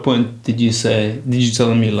 At what point did you tell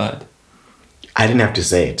them you lied? I didn't have to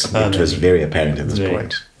say it. It was very apparent at this Very.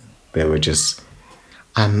 point. They were just,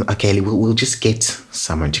 okay, we'll just get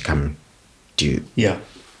someone to come do. Yeah.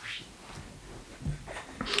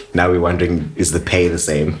 Now we're wondering, is the pay the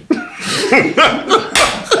same?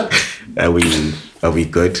 Are we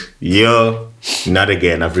good? Yo, not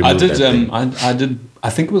again. I've removed that thing. I did. I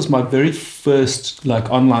think it was my very first like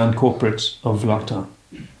online corporate of lockdown,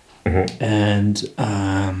 and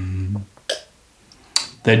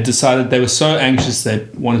they decided they were so anxious they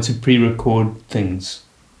wanted to pre-record things,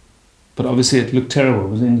 but obviously it looked terrible. It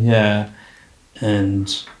was in here,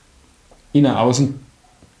 and I wasn't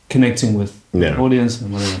connecting with the audience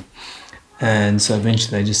and whatever. And so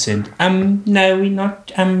eventually they just said, no, we're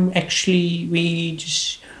not, actually, we're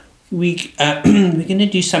going to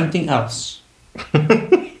do something else.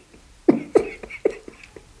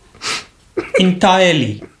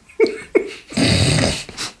 Entirely.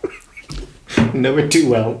 Never too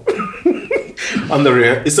well.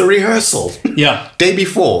 It's a rehearsal. Yeah. Day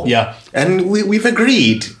before. Yeah. And we've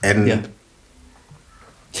agreed. And Yeah.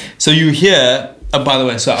 So you hear, by the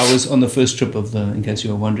way, so I was on the first trip of in case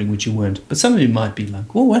you were wondering, which you weren't, but some of you might be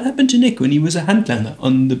like, well, what happened to Nick when he was a handlanger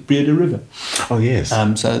on the Breda River? Oh, yes.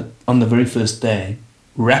 So on the very first day,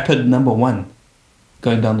 rapid number one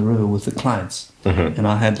going down the river with the clients. And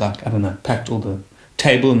I had like, I don't know, packed all the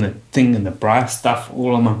table and the thing and the braai stuff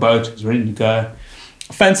all on my boat. I was ready to go.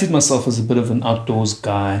 I fancied myself as a bit of an outdoors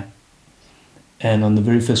guy. And on the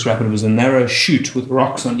very first rapid, it was a narrow chute with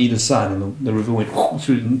rocks on either side, and the river went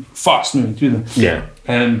through them, fast moving through them. Yeah.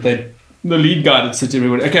 And the lead guide had said to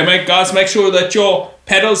everybody, okay, guys, make sure that your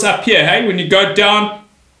paddle's up here, hey? When you go down,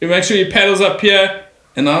 you make sure your paddle's up here.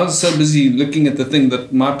 And I was so busy looking at the thing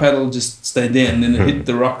that my paddle just stayed there, and then it hit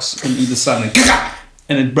the rocks on either side,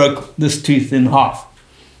 and it broke this tooth in half.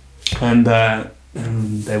 And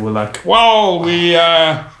they were like, well, you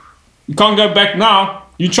can't go back now.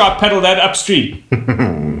 You try paddle that upstream.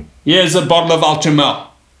 Here's a bottle of Ultramel.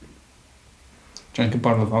 Drank a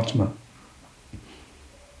bottle of Ultramel.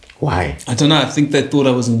 Why? I don't know. I think they thought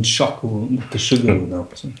I was in shock, or the sugar would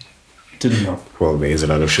help. So it didn't help. Well, there's a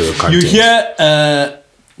lot of sugar content. You hear,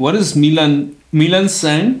 what is Milan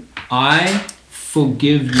saying? I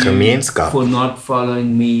forgive you Gemeenskap. for not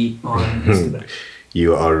following me on Instagram.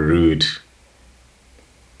 You are rude.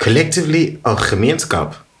 Collectively,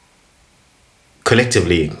 gemeenskap.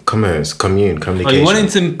 Collectively, commerce, communication. Are you wanting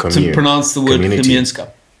to pronounce the word gemeenskap?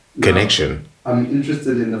 Connection. I'm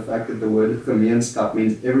interested in the fact that the word gemeenskap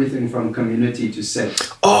means everything from community to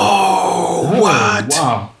sex. Oh, what?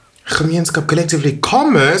 Wow. Gemeenskap, collectively,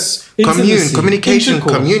 commerce, Intimacy, communication,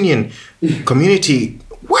 intercourse. communion, community.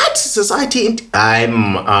 What? Society.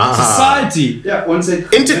 Society. Yeah, one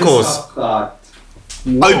said Intercourse.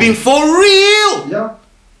 gemeenskapgraad. Are you being for real? Yeah.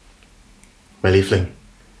 My liefling,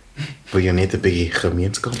 wil jy net 'n bietjie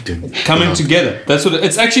gemeenskap doen? Coming together. That's what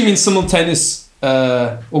it actually means. Simultaneous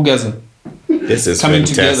orgasm. This is Coming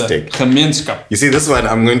fantastic. together. Gemeenskap. You see, this one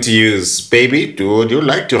I'm going to use. Baby, would you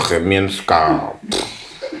like to gemeenskap?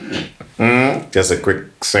 Just a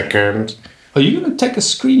quick second. Are you going to take a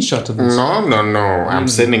screenshot of this? No. I'm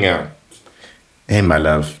sending a... Hey, my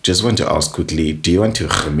love, just want to ask quickly, do you want to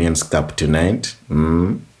gemeenskap tonight?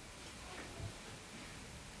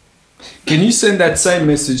 Can you send that same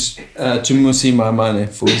message to Musi Maimane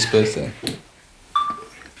for his birthday?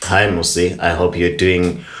 Hi, Musi. I hope you're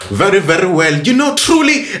doing very, very well. You know,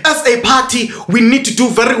 truly, as a party, we need to do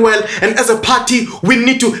very well. And as a party, we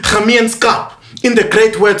need to gemeenskap. In the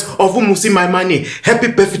great words of Musi Maimane, happy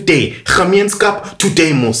birthday, gemeenskap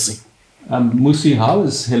today, Musi. Musi, how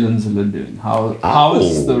is Helen Zille doing? How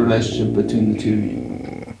is the relationship between the two of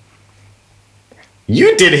you?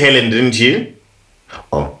 You did Helen, didn't you?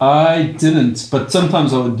 Oh. I didn't, but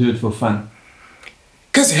sometimes I would do it for fun.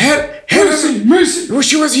 Because Helen,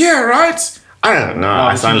 she was here, right? I don't know.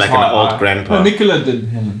 I sound like an old grandpa. No, Nicola did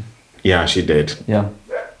Helen. Yeah, she did. Yeah.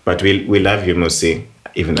 But we love you, Musi.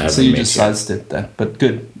 Even though I So haven't you met just you. sidestepped that. But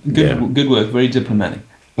good work. Very diplomatic.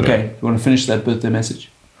 Okay, you want to finish that birthday message?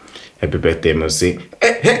 Happy birthday, Musi.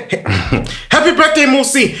 Happy birthday,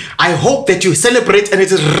 Musi. I hope that you celebrate and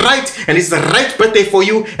it is right and it's the right birthday for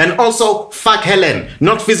you. And also, fuck Helen.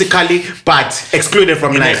 Not physically, but excluded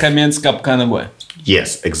from In a life. gemeenskap kind of way.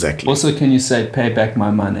 Yes, exactly. Also, can you say, pay back my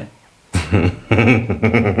money?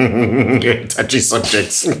 Touchy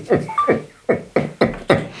subjects.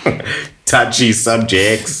 Touchy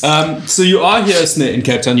subjects. So you are here in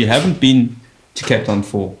Cape Town. You haven't been to Cape Town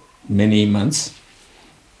for many months.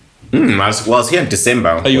 I was here in December.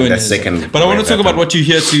 Are you when in that second? But I want wave to talk about happened. what you're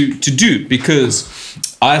here to do, because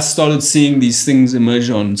I started seeing these things emerge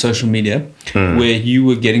on social media where you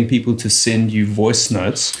were getting people to send you voice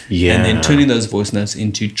notes and then turning those voice notes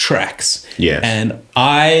into tracks. Yes. And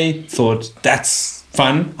I thought, that's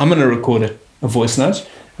fun. I'm going to record a voice note.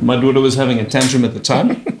 And my daughter was having a tantrum at the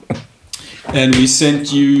time. And we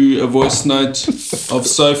sent you a voice note of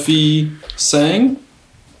Sophie saying,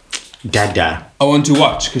 Dada. I want to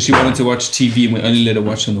watch, because she wanted to watch TV and we only let her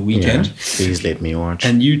watch on the weekend. Yeah, please let me watch.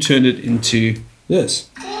 And you turned it into this.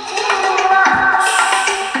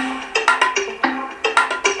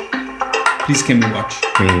 Please can we watch?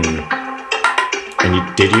 And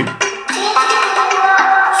did you?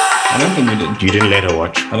 I don't think we did. You didn't let her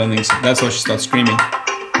watch. I don't think so. That's why she started screaming.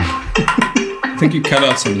 I think you cut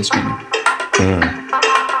out some of the screaming.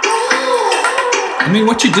 I mean,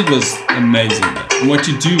 what you did was amazing, man. And what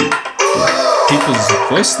you do with people's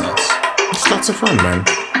voice notes. It's lots of fun, man.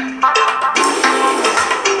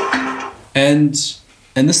 And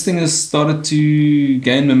this thing has started to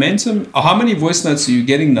gain momentum. How many voice notes are you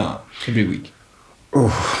getting now every week?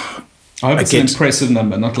 I hope it's an impressive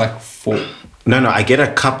number, not like 4. No, I get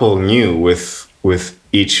a couple new with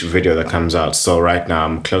each video that comes out. So right now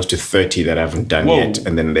I'm close to 30 that I haven't done yet.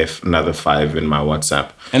 And then there's another 5 in my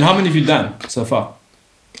WhatsApp. And how many have you done so far?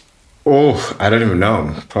 Oh, I don't even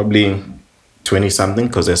know. Probably 20 something,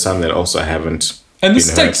 because there's some that also I haven't And this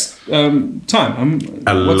been heard. takes time. A What's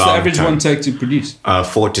the long average time. one take to produce?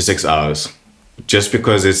 4 to 6 hours. Just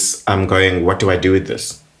because I'm going, what do I do with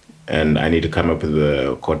this? And I need to come up with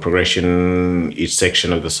the chord progression, each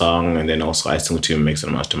section of the song, and then also I still to mix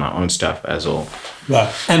and master my own stuff as well. Right.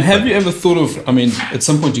 And have you ever thought of, at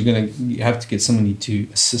some point you have to get somebody to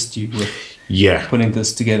assist you with Yeah. putting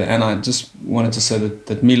this together. And I just wanted to say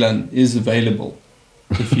that Milan is available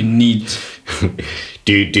if you need.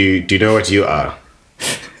 Do you know what you are?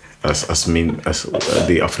 As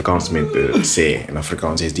the Afrikaans mean to say in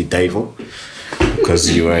Afrikaans is the devil.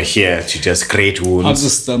 Because you are here to just create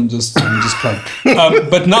wounds. I'm just playing.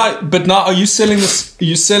 But now, are you selling this? Are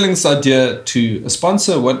you selling this idea to a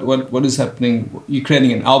sponsor? What is happening? You're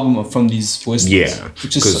creating an album from these voice notes, Yeah,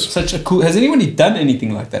 which is such a cool. Has anybody done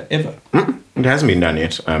anything like that ever? It hasn't been done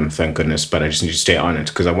yet, thank goodness. But I just need to stay on it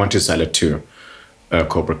because I want to sell it to a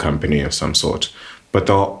corporate company of some sort. But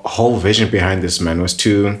the whole vision behind this, man, was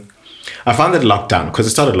to. I found that lockdown, because it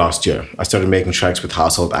started last year. I started making tracks with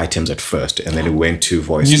household items at first, and then it went to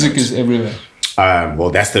voice Music notes. is everywhere. Well,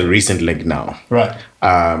 that's the recent link now. Right.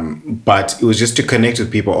 But it was just to connect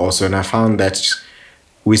with people also. And I found that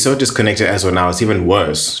we so disconnected as well now. It's even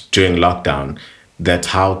worse during lockdown, that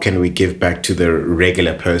how can we give back to the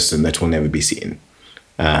regular person that will never be seen?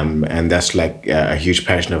 And that's like a huge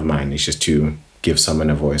passion of mine. It's just to give someone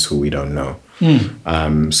a voice who we don't know.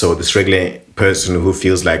 So this regular person who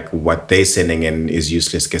feels like what they're sending in is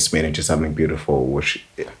useless gets made into something beautiful, which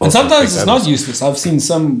And also sometimes affects it's others. not useless. I've seen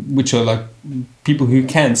some which are like people who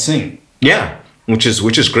can sing. Yeah, which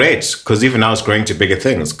is great, because even now it's growing to bigger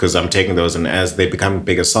things, because I'm taking those, and as they become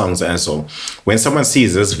bigger songs, and so when someone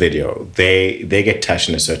sees this video, they get touched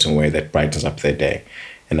in a certain way that brightens up their day.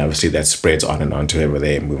 And obviously that spreads on and on to whoever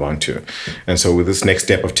they move on to. And so with this next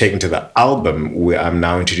step of taking to the album, where I'm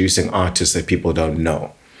now introducing artists that people don't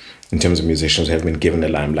know. In terms of musicians who have been given the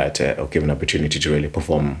limelight or given opportunity to really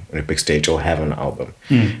perform on a big stage or have an album,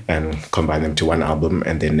 and combine them to one album.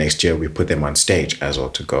 And then next year we put them on stage as well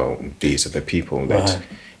to go, these are the people that Right.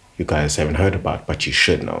 you guys haven't heard about, but you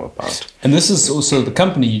should know about. And this is also the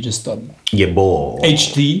company you just started. Yeah, boy.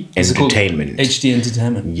 HD is it called? Entertainment. HD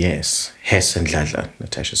Entertainment. Yes. Hess and Lala,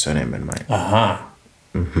 Natasha's surname and mine. Aha.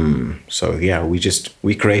 So yeah,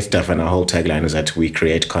 we create stuff, and our whole tagline is that we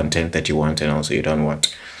create content that you want and also you don't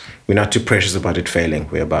want. We're not too precious about it failing.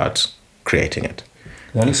 We're about creating it.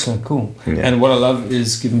 That is so cool. Yeah. And what I love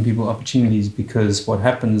is giving people opportunities, because what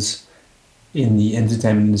happens in the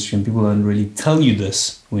entertainment industry, and people don't really tell you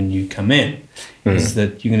this when you come in, is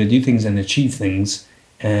that you're going to do things and achieve things,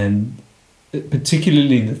 and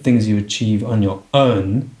particularly the things you achieve on your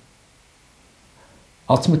own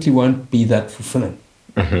ultimately won't be that fulfilling.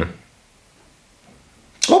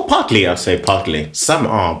 Well, partly, I'll say partly. Some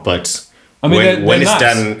are, but I mean, when they're it's nice.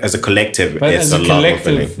 done as a collective, But it's as a a lot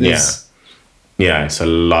collective, more fulfilling. there's- Yeah, it's a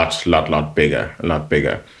lot bigger, a lot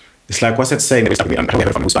bigger. It's like, what's that saying that we have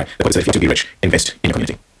it from Musa? That was if you to be rich, invest in your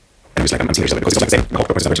community. And it's like, I'm seeing rich because it's like saying the whole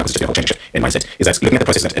purpose of it's just a whole change in mindset. Is that looking at the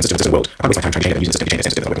process that systems in the world, I waste my time trying to change the music system, change the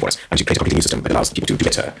system that's working for us, and to create a completely new system that allows people to do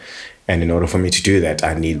better. And in order for me to do that,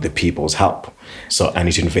 I need the people's help. So I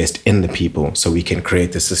need to invest in the people so we can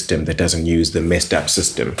create the system that doesn't use the messed up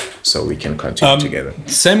system, so we can continue together.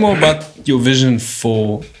 Say more about your vision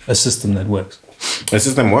for a system that works. The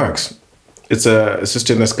system works. It's a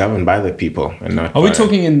system that's governed by the people and not. Are we by-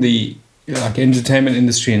 talking in the entertainment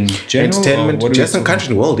industry in general? entertainment, or what are we just in talking- country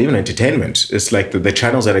and world, even entertainment? It's like the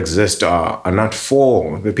channels that exist are not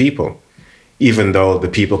for the people, even though the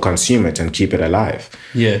people consume it and keep it alive.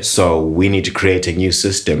 Yes. So we need to create a new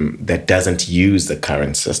system that doesn't use the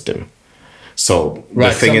current system. So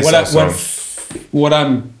Right. the thing so is what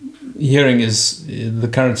I'm hearing is the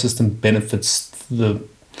current system benefits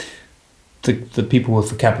the people with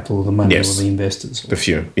the capital, the money, Yes. or the investors. the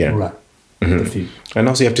few, yeah. Right. The few. And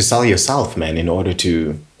also you have to sell yourself, man, in order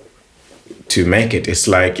to make it. It's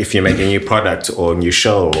like if you make a new product or new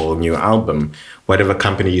show or new album, whatever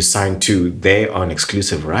company you sign to, they own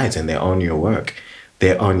exclusive rights and they own your work.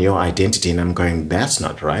 They own your identity. And I'm going, that's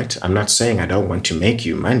not right. I'm not saying I don't want to make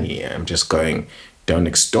you money. I'm just going, don't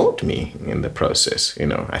extort me in the process. You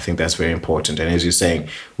know, I think that's very important. And as you're saying,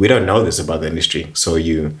 we don't know this about the industry. So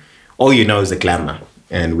all you know is the glamour,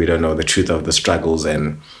 and we don't know the truth of the struggles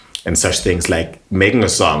and such things like making a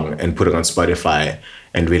song and putting it on Spotify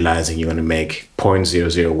and realizing you're going to make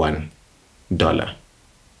 $0.001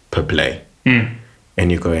 per play.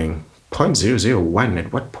 And you're going, 0.001,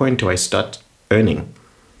 at what point do I start earning?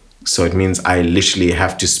 So it means I literally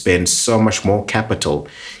have to spend so much more capital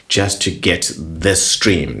just to get this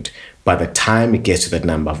streamed. By the time it gets to that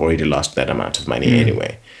number, I've already lost that amount of money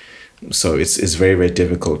anyway. So it's very, very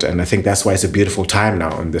difficult. And I think that's why it's a beautiful time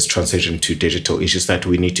now in this transition to digital. It's just that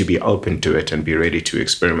we need to be open to it and be ready to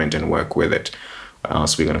experiment and work with it, or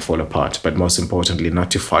else we're going to fall apart. But most importantly, not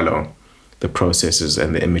to follow the processes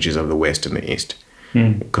and the images of the West and the East,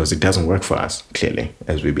 because it doesn't work for us, clearly,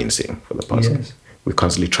 as we've been seeing for the past. Yes. We're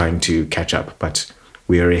constantly trying to catch up, but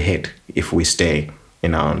we are ahead if we stay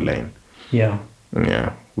in our own lane. Yeah.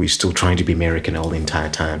 Yeah. We're still trying to be American all the entire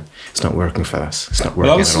time. It's not working for us. It's not Well,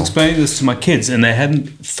 working I was at all. explaining this to my kids, and they hadn't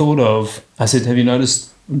thought of. I said, "Have you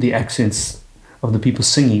noticed the accents of the people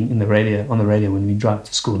singing on the radio when we drive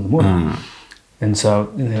to school in the morning?" And so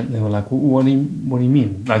they were like, "What do you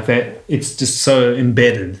mean?" Like it's just so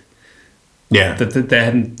embedded Yeah. that they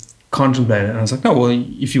hadn't contemplated. And I was like, "No, well,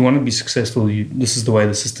 if you want to be successful, this is the way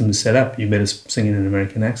the system is set up. You better sing in an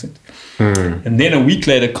American accent." And then a week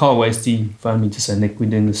later, Carl Wasty phoned me to say, "Nick, we're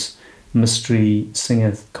doing this mystery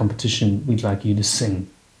singer competition. We'd like you to sing."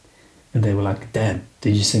 And they were like, "Dad,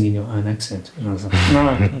 did you sing in your own accent?" And I was like, "No,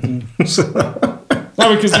 I didn't."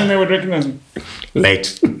 No, because then they would recognize me.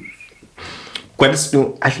 Late.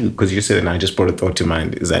 Actually, because you said it and I just brought a thought to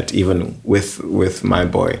mind, is that even with my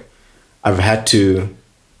boy, I had to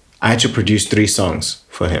produce 3 songs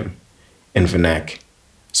for him in Vernac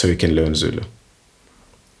so he can learn Zulu.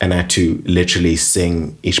 And I had to literally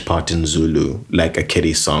sing each part in Zulu, like a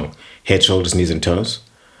kiddie song. Head, shoulders, knees, and toes.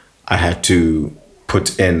 I had to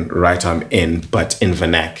put in right arm in, but in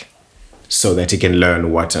Vernac, so that he can learn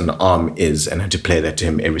what an arm is, and I had to play that to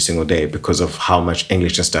him every single day because of how much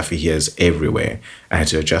English and stuff he hears everywhere. I had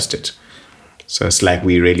to adjust it. So it's like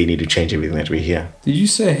we really need to change everything that we hear. Did you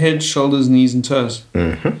say head, shoulders, knees, and toes?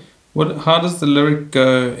 Mm-hmm. How does the lyric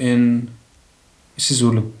go in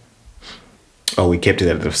isiZulu? Oh, we kept it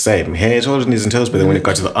at the same. Head, shoulders, knees, and toes, but then when it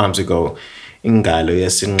got to the arms, we go, ingalo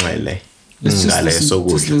yasinxele. Let's just Ingalo listen,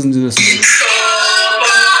 just listen to this.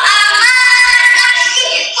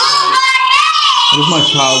 That was my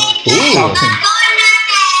child shouting.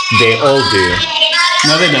 They all do.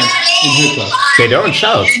 No, they don't. In her class. They don't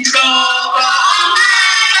shout.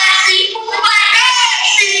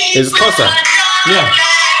 It's Xhosa. Yeah.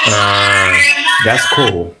 That's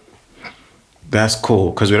cool. That's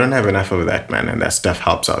cool, because we don't have enough of that, man, and that stuff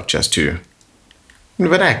helps out just to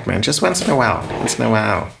Vernac, man, just once in a while. Once in a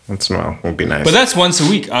while would be nice. But that's once a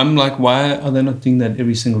week. I'm like, why are they not doing that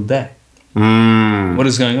every single day? What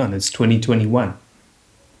is going on? It's 2021.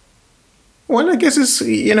 Well, I guess it's,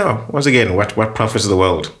 once again, what profits the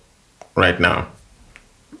world right now?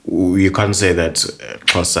 You can't say that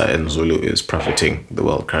Xhosa and Zulu is profiting the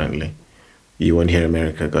world currently. You won't hear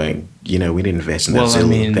America going, we didn't invest in that Zulu. I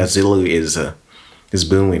mean, that Zulu is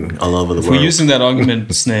booming all over the world. If we're using that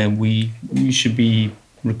argument, Snare, we should be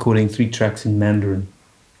recording 3 tracks in Mandarin.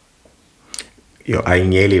 I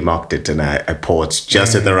nearly mocked it and I paused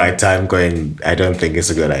just at the right time going, I don't think it's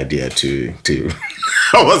a good idea to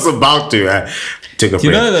I was about to take a break.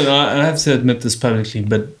 You know that I have to admit this publicly,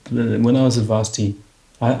 but when I was at Varsity,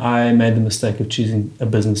 I made the mistake of choosing a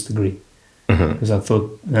business degree because I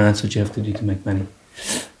thought that's what you have to do to make money.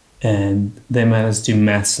 And they made us do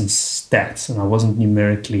maths and stats, and I wasn't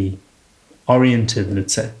numerically oriented,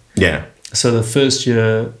 let's say. Yeah. So the first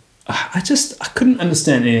year, I couldn't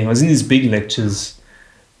understand anything. I was in these big lectures.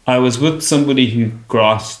 I was with somebody who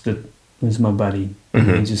grasped it. He was my buddy.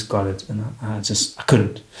 He just got it, and I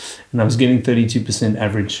couldn't. And I was getting 32%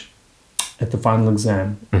 average at the final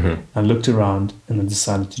exam. I looked around and I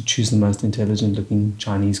decided to choose the most intelligent-looking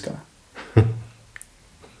Chinese guy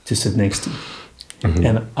to sit next to me.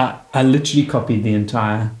 And I literally copied the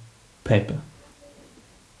entire paper,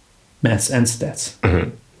 maths and stats.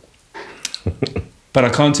 But I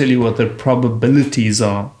can't tell you what the probabilities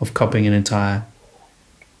are of copying an entire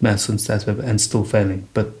maths and stats paper and still failing.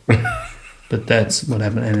 But that's what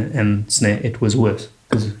happened. And Snare, it was worse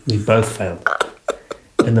because we both failed.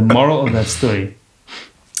 And the moral of that story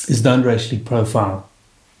is don't racially profile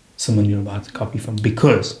someone you're about to copy from,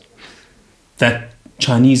 because that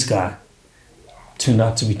Chinese guy turned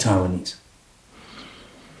out to be Taiwanese.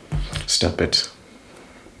 Stop it.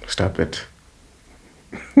 Stop it.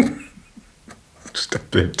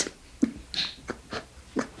 Stop it.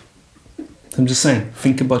 I'm just saying,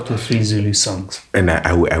 think about your 3 Zulu songs. And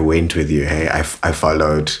I went with you. Hey, I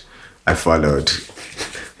followed.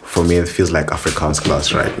 For me, it feels like Afrikaans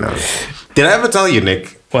class right now. Did I ever tell you,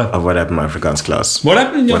 Nick, of what happened in my Afrikaans class? What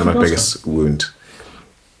happened in your One of my Afrikaans biggest wound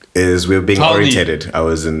is we were being orientated. I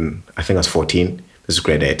was 14. This is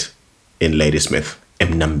grade 8 in Ladysmith,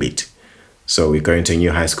 Mnambit. So we're going to a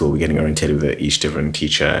new high school. We're getting orientated with each different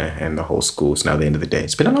teacher and the whole school. It's now the end of the day.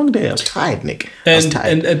 It's been a long day. I was tired, Nick. I was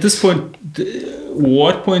tired. And at this point,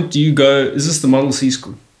 what point do you go, is this the Model C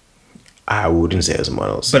school? I wouldn't say it was a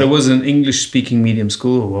model. But it was an English-speaking medium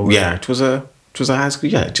school, or what was Yeah, it was a high school.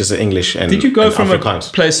 Yeah, just English and Did you go and from Afrikaans.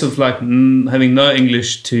 a place of like having no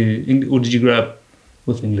English to, or did you grow up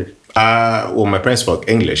with English? Well, my parents spoke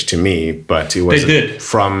English to me, but it was They did?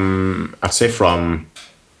 from, I'd say from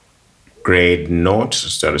grade 0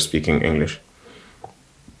 started speaking English.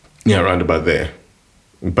 Yeah, around about there.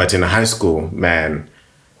 But in high school, man,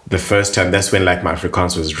 the first time, that's when like my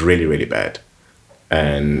Afrikaans was really, really bad.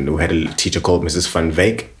 And we had a teacher called Mrs. Van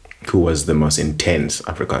Wyk, who was the most intense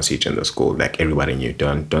Afrikaans teacher in the school. Like everybody knew,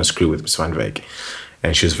 don't screw with Mrs. Van Wyk.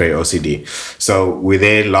 And she was very OCD. So we're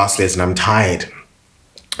there last lesson, I'm tired.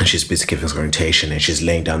 And she's busy giving us orientation and she's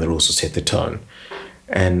laying down the rules to set the tone.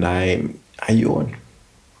 And I yawn.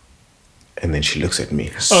 And then she looks at me,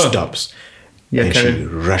 stops. Yeah, and she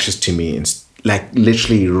rushes to me and like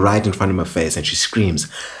literally right in front of my face and she screams,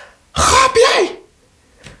 "Gaapie!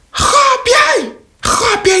 Gaapie!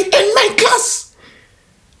 Gaapie in my class!"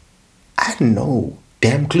 I had no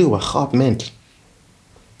damn clue what gaap meant.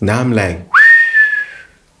 Now I'm like,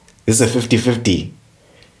 this is a 50-50.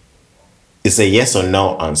 It's a yes or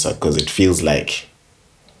no answer because it feels like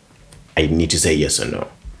I need to say yes or no.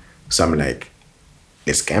 So I'm like,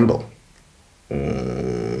 let's gamble.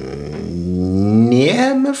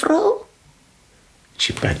 Yeah, mevrouw.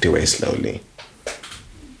 She backed away slowly.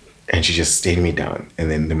 And she just stared me down. And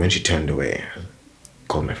then the moment she turned away, I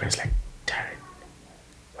called my friends like, "Darren,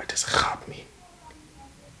 what does gaap mean?"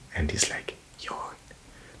 And he's like, "Yawn."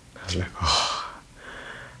 I was like, oh,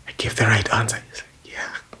 I gave the right answer. He's like, yeah.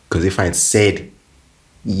 Because if I had said,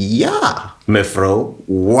 "Yeah, mevrouw,"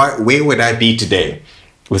 where would I be today?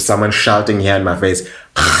 With someone shouting here in my face,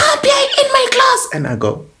 "Gaap jy in my class?" And I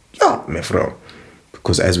go, "Yeah, mevrouw."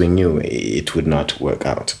 Because as we knew, it would not work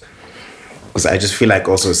out. Because I just feel like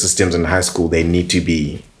also systems in high school, they need to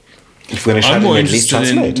be, if we're going to shout I'm them, more at least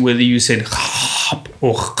interested translate. in whether you said "gaap"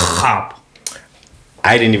 or "gaap."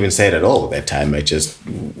 I didn't even say it at all that time. I just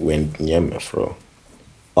went, "Yeah, mevrouw."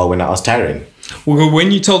 Or when I asked Taryn, Well,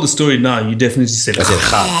 when you told the story now, you definitely said I said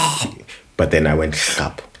 "gaap." "gaap." But then I went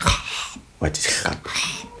 "gaap." What is gaap?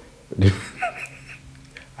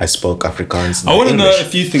 I spoke Afrikaans. I want to know English. a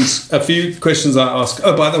few things, a few questions I ask.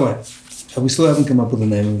 Oh, by the way, we still haven't come up with the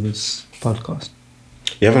name of this podcast.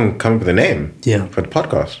 You haven't come up with a name Yeah. for the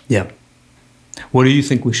podcast. Yeah. What do you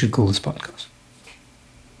think we should call this podcast?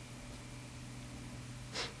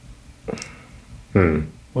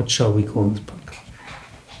 What shall we call this podcast?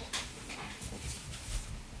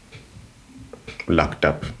 Locked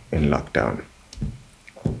up in lockdown.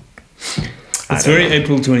 It's very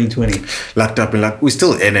April 2020. Locked up in lock. We're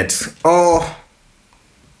still in it. Oh,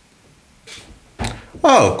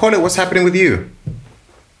 call it. What's happening with you?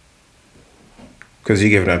 Because you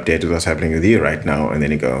give an update of what's happening with you right now, and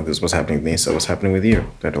then you go, "This is what's happening with me." So what's happening with you?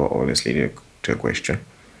 That will always lead you to a question.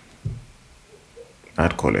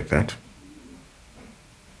 I'd call it that.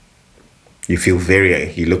 You feel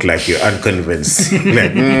you look like you're unconvinced.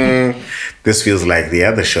 Like, this feels like the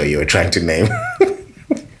other show you were trying to name.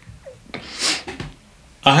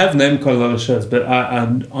 I have named quite a lot of shows, but I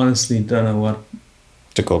honestly don't know what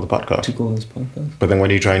To call the podcast. to call this podcast. But then what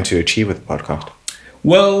are you trying to achieve with the podcast?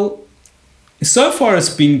 Well, so far it's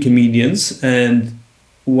been comedians and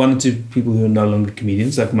one or two people who are no longer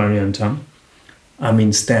comedians, like Mario and Tom. I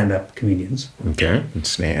mean, stand-up comedians. Okay. And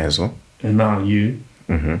Snare as well. And now you.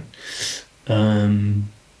 Mm-hmm. Um,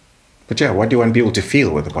 But yeah, what do you want people to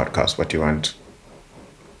feel with the podcast? What do you want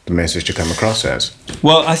the message to come across as?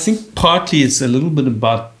 well, I think partly it's a little bit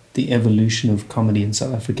about the evolution of comedy in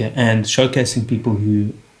South Africa and showcasing people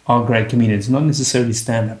who are great comedians, not necessarily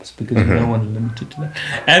stand-ups, because we don't want to limit it to that.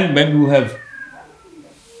 And maybe we'll have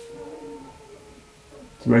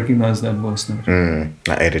to recognize that voice note.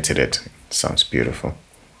 I edited it. Sounds beautiful.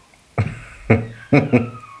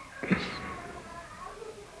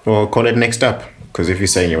 Well, call it next up. Because if you're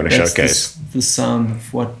saying you want to That's showcase, the sound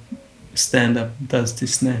of what stand-up does to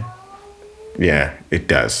snare. yeah, it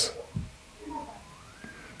does.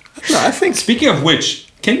 No, I think Speaking of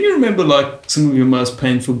which, can you remember like some of your most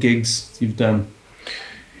painful gigs you've done?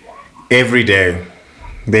 every day,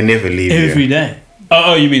 they never leave Every you. day.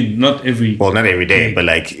 Oh, you mean not every? Well, not every day, Yeah. but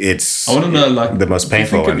like it's. I want to know like the most if you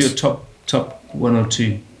painful think ones. of your top one or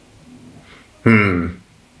two.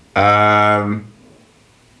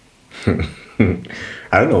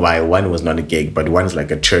 I don't know why one was not a gig, but one's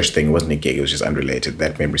like a church thing. It wasn't a gig. It was just unrelated.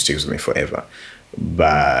 That memory sticks with me forever.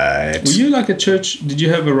 But Were you like a church? Did you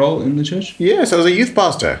have a role in the church? yes, I was a youth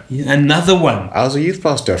pastor. Yeah, another one. I was a youth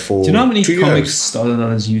pastor for Do you know how many 2 comics years. started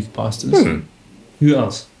out as youth pastors? Who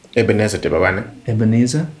else? Ebenezer Debabane.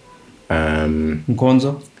 Ebenezer, Um,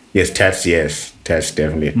 Nkonzo. Yes, Tats, yes. Tats,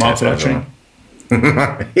 definitely. Mark Tats as Lottery.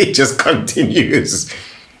 well. It just continues.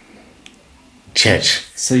 Church.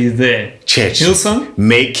 So you're there. Church. Hillsong?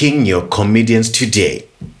 Making your comedians today.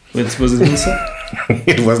 Was it Hillsong?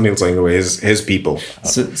 It wasn't Hillsong, it was his people.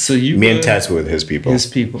 So you Me were and Tats were with his people. his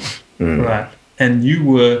people. Right. And you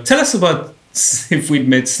were... Tell us about If We'd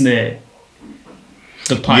Met Snare.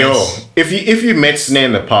 The Pies. Yo, if you met Snare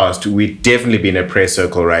in the past, we'd definitely be in a prayer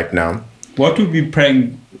circle right now. What would we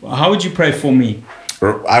praying... How would you pray for me?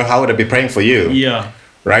 How would I be praying for you? Yeah.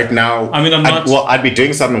 Right now, I mean, I'm not... I'd be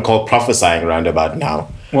doing something called prophesying round about now.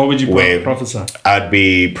 What would you Where prophesy? I'd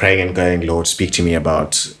be praying and going, Lord, speak to me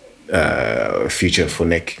about future for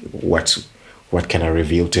Nick. What can I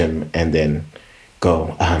reveal to him? And then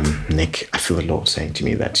go, Nick, I feel the Lord saying to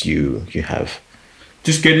me that you have...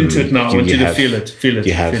 Just get into it now. I want you to feel it. Feel it.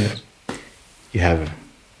 You have... Feel it. You have...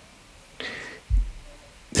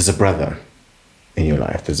 There's a brother in your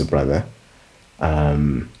life. There's a brother.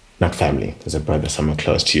 Not family. There's a brother, someone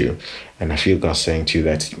close to you. And I feel God saying to you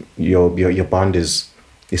that your bond is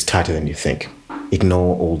tighter than you think.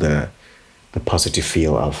 Ignore all the positive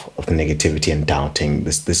feel of the negativity and doubting.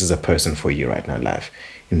 This is a person for you right now in life.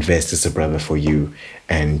 Invest as a brother for you,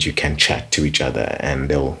 and you can chat to each other and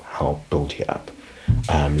they'll help build you up.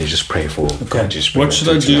 Let's just pray for God. Just what should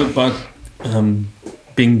I do about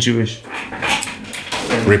being Jewish?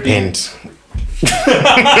 Repent.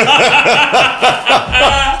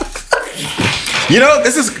 You know,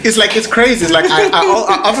 it's crazy. It's like I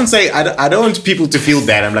often say I don't want people to feel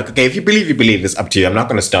bad. I'm like, okay, if you believe, it's up to you. I'm not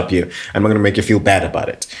going to stop you. I'm not going to make you feel bad about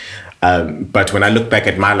it. But when I look back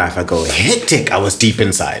at my life, I go, hectic. I was deep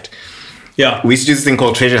inside. Yeah. We used to do this thing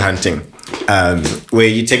called treasure hunting, where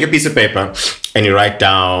you take a piece of paper and you write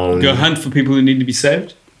down. Go hunt for people who need to be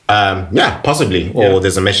saved? Yeah, possibly. Or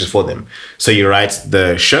there's a message for them. So you write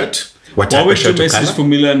the shirt. What type of shirt? What would your message for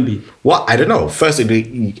Milan be? Well, I don't know. First,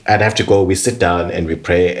 I'd have to go, we sit down and we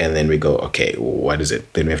pray, and then we go, okay, what is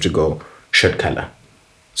it? Then we have to go shirt color.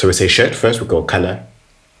 So we say shirt first, we go color,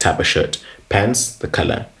 type of shirt. Pants, the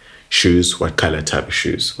color. Shoes, what color, type of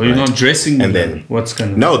shoes. Well, you're not dressing and Milan. then What's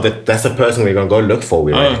going to... No, that's the person we're going to go look for.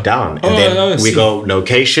 We write it down. And then we go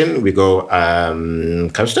location, we go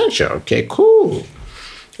Constantia. Okay, cool.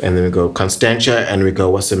 And then we go Constantia and we go,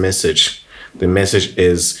 what's the message? The message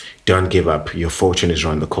is, don't give up. Your fortune is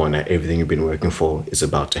around the corner. Everything you've been working for is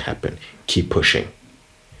about to happen. Keep pushing.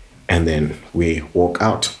 And then we walk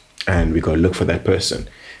out and we go look for that person.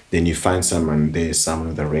 Then you find someone. There's someone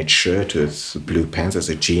with a red shirt with blue pants as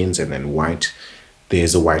a jeans, and then white.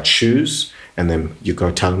 There's a white shoes. And then you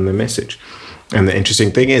go tell them the message. And the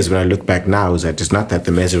interesting thing is, when I look back now, is that it's not that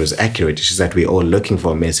the message was accurate. It's just that we're all looking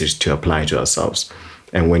for a message to apply to ourselves.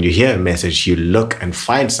 And when you hear a message, you look and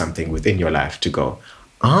find something within your life to go,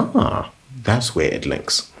 that's where it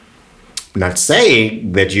links. Not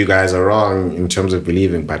saying that you guys are wrong in terms of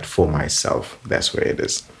believing, but for myself, that's where it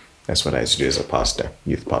is. That's what I used to do as a pastor,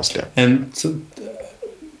 youth pastor. And so,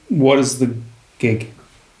 what is the gig?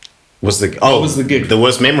 What was the gig? The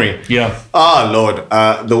worst memory? Yeah. Oh, Lord.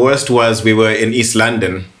 The worst was we were in East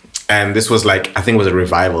London, and this was I think it was a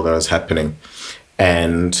revival that was happening.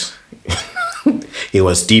 And... it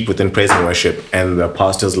was deep within praise and worship, and the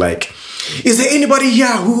pastor's like, is there anybody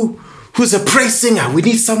here who's a praise singer? We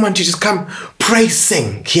need someone to just come praise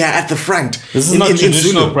sing here at the front. This is not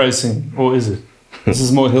traditional praising, or is it? This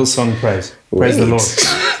is more Hillsong praise. Praise the Lord.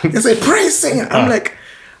 It's a praise singer. I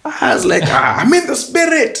was like, I'm in the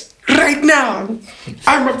spirit right now.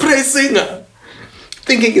 I'm a praise singer.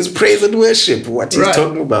 Thinking it's praise and worship, what he's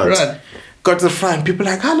talking about. Right. Got to the front, people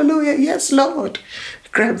are like, hallelujah, yes, Lord.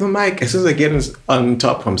 Grab the mic. As soon as I get on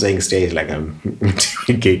top, I'm saying stage, like I'm doing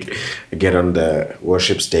a gig. I get on the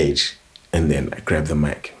worship stage, and then I grab the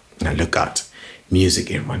mic and I look out.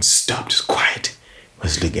 Music, everyone stopped, just quiet.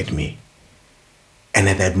 Was looking at me. And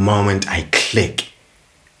at that moment, I click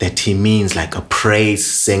that he means like a praise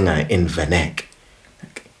singer in Vanek.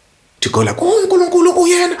 To go like, oh, Nkulunkulu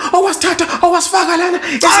uyena, owasithatha, owasifakalana,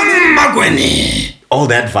 all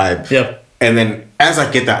that vibe. Yep. And then as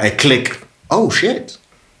I get that, I click, oh shit.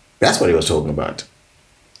 That's what he was talking about.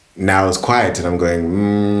 Now it's quiet and I'm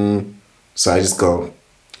going, So I just go,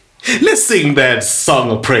 let's sing that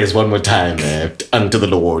song of praise one more time unto the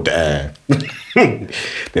Lord.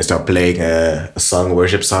 They start playing a song, a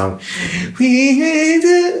worship song.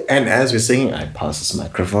 And as we're singing, I pass this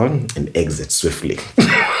microphone and exit swiftly.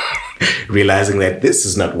 Realizing that this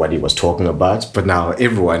is not what he was talking about. But now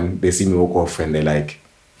everyone, they see me walk off and they're like,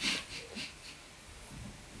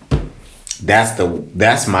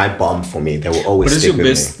 that's my bomb for me. They will always stick with me.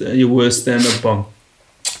 What is your worst stand-up bomb?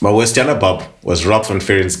 My worst stand-up bomb was Rob van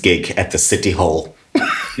Veren's gig at the City Hall.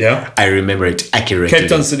 Yeah. I remember it accurately. Cape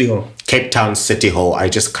Town City Hall. Cape Town City Hall. I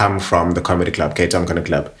just come from the comedy club, Cape Town Comedy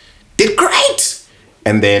Club. Did great!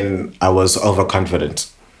 And then I was overconfident.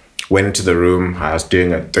 Went into the room. I was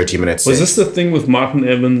doing a 30-minute set. Was this the thing with Martin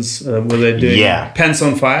Evans? Were they doing Pants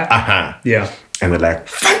on Fire? Uh-huh. Yeah. And they're like,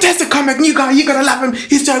 fantastic comic, new guy, you gotta love him.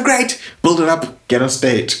 He's so great. Build it up, get on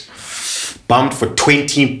stage. Bombed for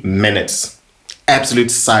 20 minutes. Absolute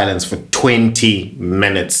silence for 20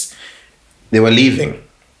 minutes. They were leaving.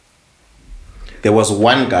 There was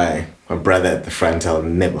one guy, my brother at the front, I'll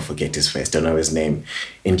never forget his face, don't know his name,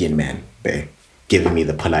 Indian man, there, giving me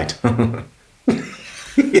the polite.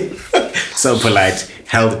 So polite,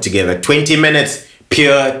 held it together. 20 minutes,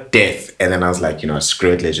 pure death. And then I was like,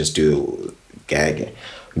 screw it, let's just do gag.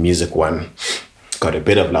 Music one. Got a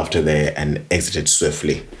bit of laughter there and exited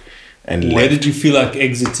swiftly. And where did you feel like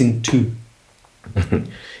exiting to?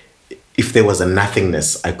 If there was a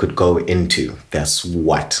nothingness I could go into, that's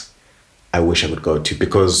what I wish I could go to.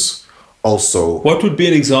 Because also... What would be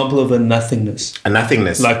an example of a nothingness? A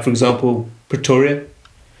nothingness? Like, for example, Pretoria?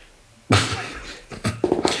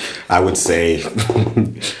 I would say...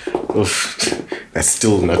 Oof, that's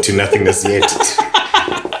still not to nothingness yet.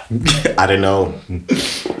 I don't know.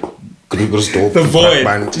 The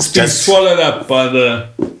void. Just being swallowed up by the...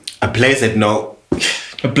 A place that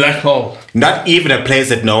a black hole. Not even a place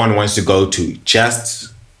that no one wants to go to.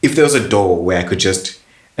 Just if there was a door where I could just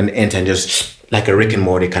enter and just like a Rick and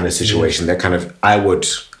Morty kind of situation. That kind of I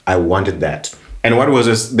wanted that. And what was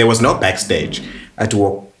this? There was no backstage. I had to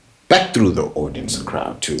walk back through the audience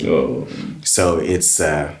crowd too. Oh. So it's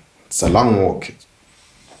a long walk.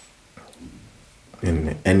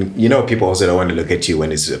 And people also don't want to look at you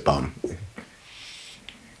when it's a bomb.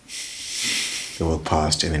 They walk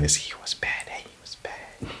past and then it's he was bad.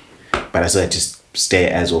 But I still had to stay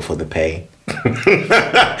as well for the pay.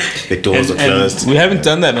 The doors are closed. We haven't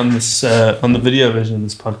done that on this on the video version of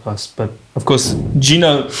this podcast. But of course,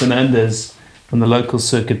 Gino Fernandez on the local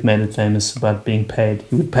circuit made it famous about being paid.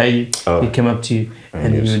 He would pay you. He'd come up to you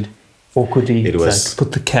and he would awkwardly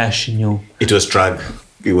put the cash in your... It was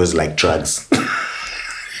It was like drugs.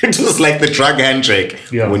 It was like the drug handshake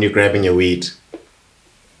when you're grabbing your weed.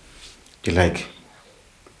 You're like...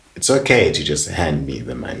 It's okay to just hand me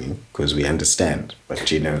the money because we understand, but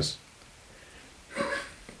she knows.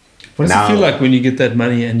 What does it feel like when you get that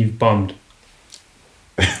money and you've bombed?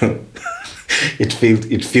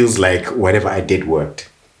 It feels like whatever I did worked.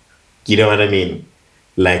 You know what I mean?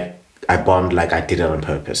 Like I bombed, like I did it on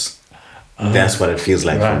purpose. That's what it feels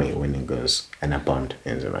like for me when it goes and I bombed.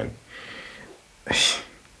 And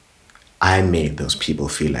I made those people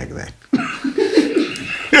feel like that.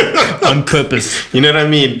 On purpose. You know what I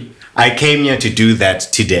mean? I came here to do that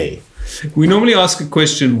today. We normally ask a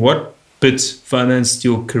question, what bit financed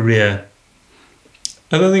your career?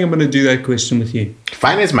 I don't think I'm going to do that question with you.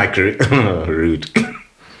 Finance my career? Rude.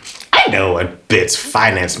 I know what bits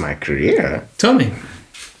financed my career. Tell me.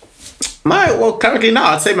 Currently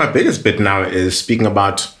now, I'd say my biggest bit now is speaking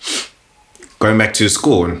about going back to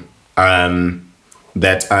school.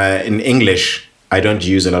 That in English, I don't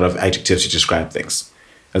use a lot of adjectives to describe things.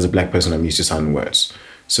 As a black person, I'm used to sounding words.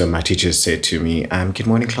 So my teacher said to me, good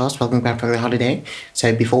morning, class. Welcome back from the holiday.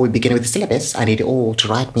 So before we begin with the syllabus, I need you all to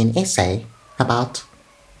write me an essay about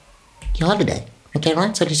your holiday. Okay,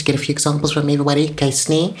 right? So just get a few examples from everybody. Okay,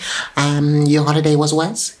 Snee, your holiday was?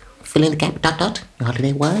 Fill in the gap, ... Your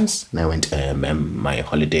holiday was? And I went, my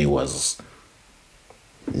holiday was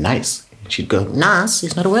nice. She'd go, nice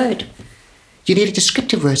is not a word. You need a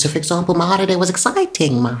descriptive word. So, for example, my holiday was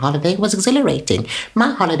exciting. My holiday was exhilarating.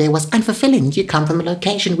 My holiday was unfulfilling. You come from a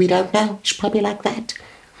location we don't know. It's probably like that.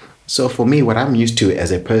 So, for me, what I'm used to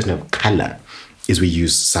as a person of color is we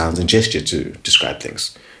use sounds and gesture to describe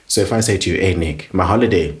things. So, if I say to you, hey, Nick, my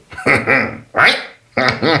holiday, right?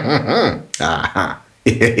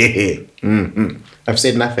 I've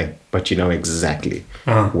said nothing, but you know exactly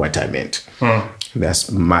what I meant.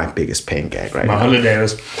 That's my biggest pain gag right now. My holiday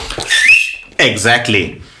was...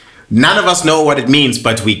 Exactly. None of us know what it means,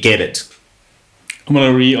 but we get it. I'm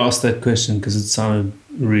going to re-ask that question because it sounded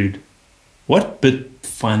rude. What bit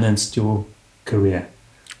financed your career?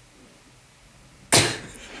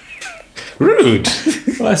 Rude.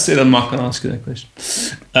 Well, I said I'm not going to ask you that question.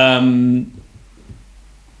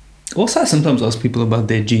 Also, I sometimes ask people about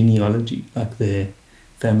their genealogy, like their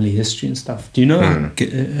family history and stuff. Do you know,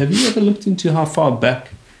 have you ever looked into how far back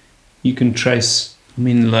you can trace,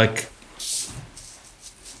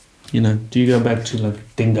 do you go back to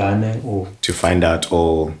like Dingane or... To find out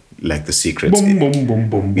all like the secrets. Boom, boom, boom, boom,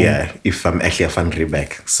 boom. Yeah, if I'm actually a Fanri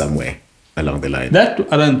back somewhere along the line. That,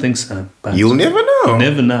 I don't think so. But you'll never know.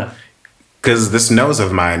 Never know. Because this nose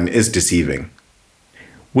of mine is deceiving.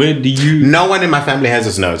 Where do you... No one in my family has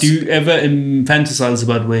this nose. Do you ever fantasize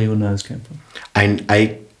about where your nose came from?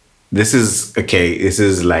 This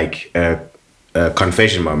is like a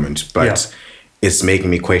confession moment, but it's making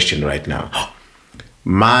me question right now.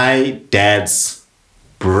 My dad's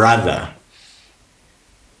brother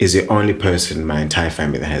is the only person in my entire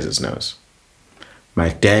family that has this nose. My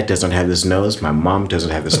dad doesn't have this nose. My mom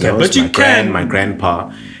doesn't have this nose. But you my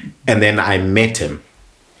grandpa. And then I met him.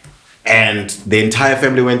 And the entire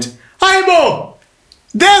family went, "Hi, Mo!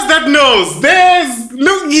 There's that nose!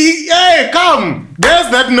 Hey, come! There's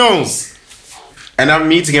that nose!" And I'm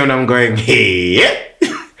meeting him and I'm going, "Hey,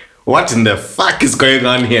 what in the fuck is going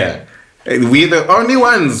on here? We're the only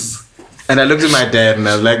ones." And I looked at my dad and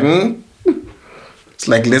I was like, It's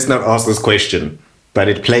like, let's not ask this question. But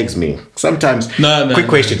it plagues me. Sometimes, quick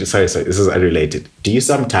question, sorry, this is unrelated. Do you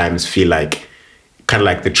sometimes feel like, kind of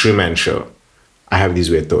like the Truman Show, I have these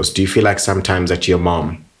weird thoughts. Do you feel like sometimes that your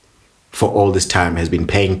mom, for all this time, has been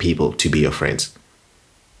paying people to be your friends?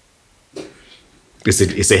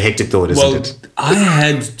 It's a hectic thought, isn't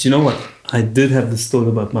it? Do you know what? I did have this thought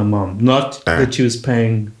about my mom. Not that she was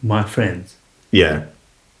paying my friends. Yeah.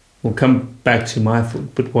 We'll come back to my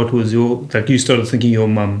thought. But what was you started thinking your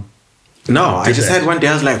mom? No, I just had one day,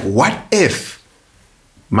 I was like, what if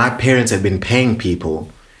my parents had been paying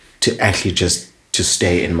people to actually just to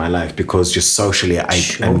stay in my life, because just socially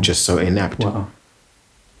I'm just so inept. Wow.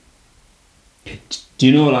 Do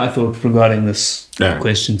you know what I thought regarding this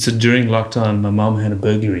question? So during lockdown, my mom had a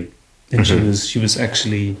burglary, and she was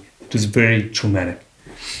actually, it was very traumatic.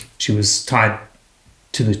 She was tied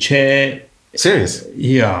to the chair. Serious?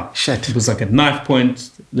 Yeah. Shit. It was like at knife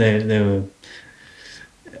point.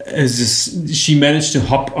 She managed to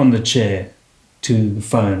hop on the chair to the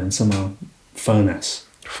phone and somehow phone us.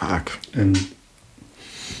 Fuck. And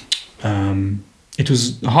it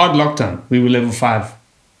was a hard lockdown. We were level 5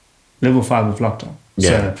 of lockdown.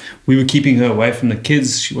 Yeah. So we were keeping her away from the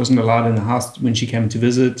kids. She wasn't allowed in the house when she came to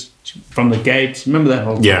visit, from the gate. Remember that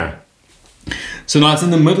whole thing? Yeah. So now it's in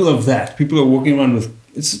the middle of that. People are walking around with,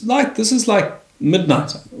 this is like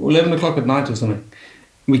midnight, 11 o'clock at night or something.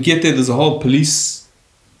 We get there's a whole police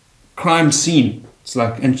crime scene. It's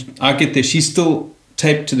like, and I get there, she's still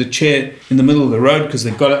taped to the chair in the middle of the road because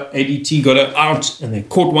they got her, ADT got her out, and they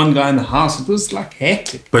caught one guy in the house. It was like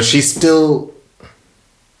hectic. But she's still...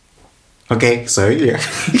 Okay, so yeah.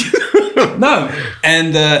 No,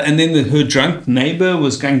 and then her drunk neighbor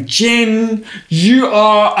was going, "Jen, you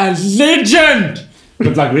are a legend,"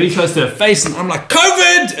 but like really close to her face, and I'm like,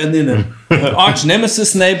 "COVID!" And then her arch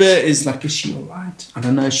nemesis neighbor is like, "Is she all right? I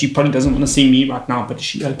don't know. She probably doesn't want to see me right now, but is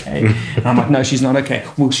she okay?" And I'm like, "No, she's not okay.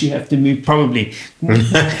 Will she have to move? Probably."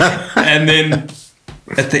 And then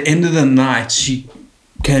at the end of the night, she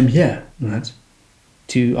came here, right,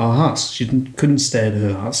 to our house. She couldn't stay at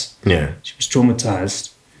her house. Yeah. She was traumatized.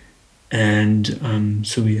 And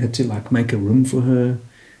so we had to like make a room for her,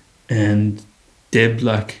 and Deb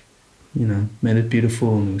made it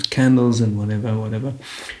beautiful, and there was candles and whatever.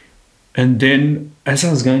 And then as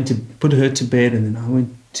I was going to put her to bed, and then I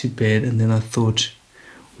went to bed, and then I thought,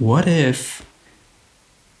 what if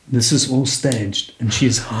this is all staged and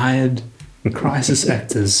she's hired crisis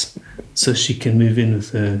actors so she can move in with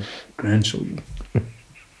her grandchildren?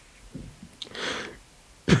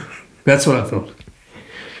 That's what I thought.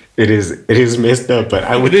 It is messed up, but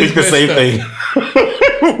I would think the same thing.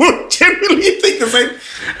 I would generally think the same.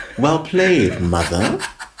 Well played, mother.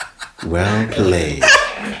 Well played.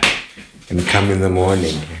 And come in the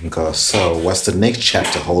morning and go, "So, what's the next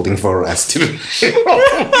chapter holding for us today?"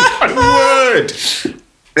 Oh, word.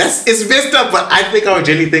 It's messed up, but I think I would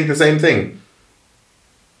generally think the same thing.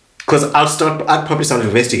 Because I'd probably start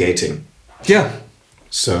investigating. Yeah.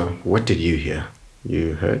 So, what did you hear?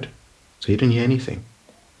 You heard? So you didn't hear anything.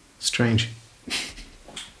 Strange.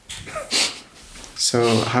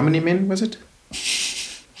 So, how many men was it?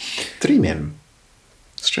 3 men.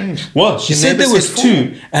 Strange. Well, she said there was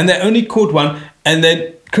 2, and they only caught one, and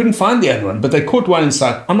they couldn't find the other one, but they caught one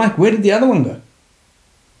inside. I'm like, where did the other one go?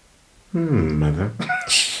 Mother.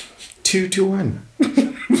 2 to 1.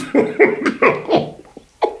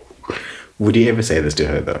 Would you ever say this to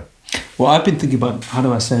her, though? Well, I've been thinking about how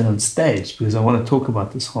do I say it on stage, because I want to talk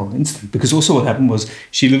about this whole incident. Because also what happened was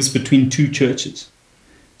she lives between 2 churches.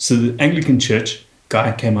 So the Anglican church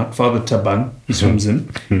guy came out, Father Tabang, he's from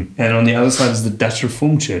Zim, and on the other side is the Dutch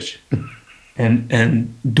Reformed church.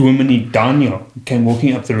 And Dominee Daniel came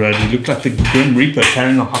walking up the road. He looked like the Grim Reaper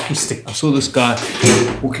carrying a hockey stick. I saw this guy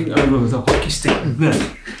walking over with a hockey stick like this.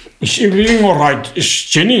 Is everything all right? Is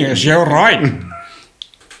Jenny, is you all right?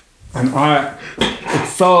 And it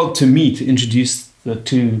fell to me to introduce the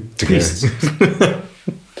two priests.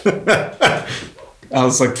 I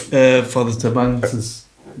was like, Father Tabang, this is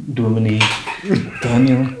Dominee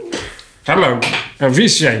Daniel. Hello,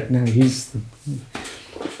 Avishai. No, he's the...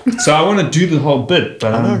 So I want to do the whole bit,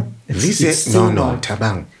 but it's still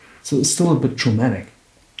Tabang. So it's still a bit traumatic.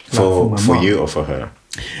 For you or for her?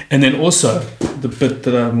 And then also, the bit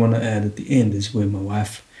that I want to add at the end is where my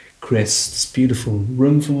wife creates this beautiful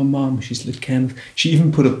room for my mom. She's lit candles. She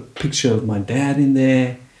even put a picture of my dad in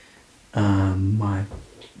there. My,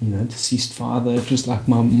 deceased father. It was like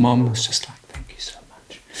my mom was just like, thank you so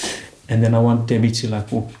much. And then I want Debbie to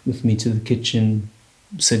like walk with me to the kitchen,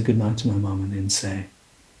 say goodnight to my mom, and then say,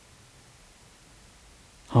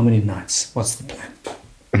 how many nights? What's the plan?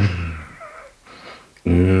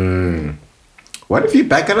 What if you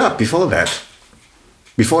back it up before that?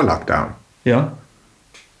 Before lockdown? Yeah.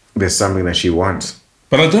 There's something that she wants.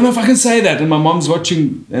 But I don't know if I can say that, and my mom's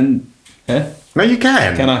watching, and... No, you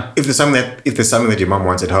can. Can I? If there's something that your mom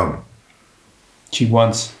wants at home. She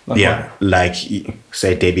wants. What? Like,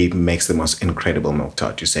 say Debbie makes the most incredible milk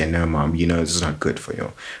tart. You say, no, Mom, this is not good for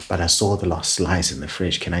you. But I saw the last slice in the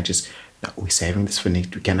fridge. Can I just... No, we're saving this for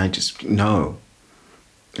next week. Can I just... No.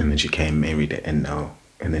 And then she came every day and no.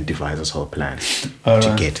 And then devised this whole plan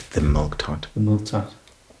to get the milk tart. The milk tart.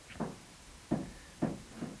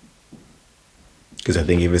 Because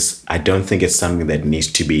I don't think it's something that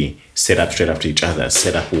needs to be set up straight after each other,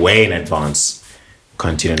 set up way in advance.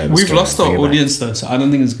 Continue. We've lost our audience though, so I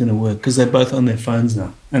don't think it's going to work because they're both on their phones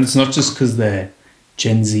now. And it's not just because they're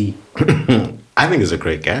Gen Z. I think it's a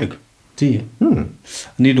great gag. Do you? I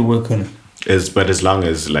need to work on it. But as long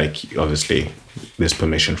as, like, obviously, there's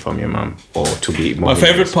permission from your mom or to be more... My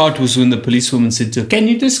favorite part was when the policewoman said to her, can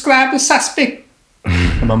you describe the suspect?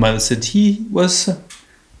 And my mother said, he was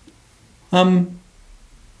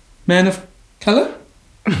man of color?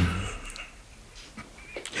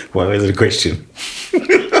 What was the question?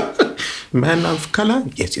 Man of color?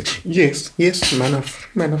 Yes, man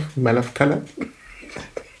of color.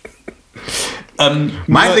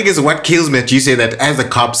 My thing is, what kills me that you say that as the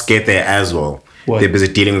cops get there as well, they're busy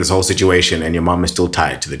dealing with this whole situation and your mom is still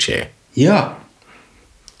tied to the chair. Yeah.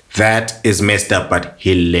 That is messed up, but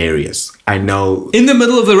hilarious. I know. In the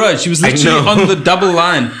middle of the road. She was literally on the double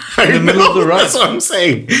line. In the middle of the road. That's what I'm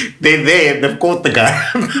saying. They're there. They've caught the guy.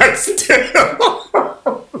 But still.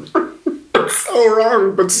 It's so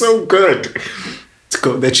wrong, but so good. It's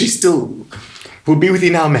good that she still... We'll be with you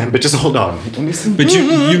now, man, but just hold on. But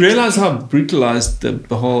you realize how brutalized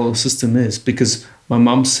the whole system is, because my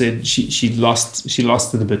mom said she lost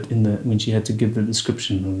it a bit when she had to give the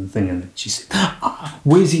description of the thing, and she said,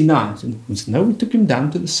 where's he now? And we said, no, we took him down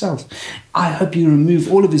to the cells. I hope you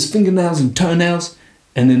remove all of his fingernails and toenails.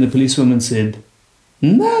 And then the policewoman said,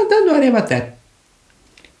 no, don't worry about that.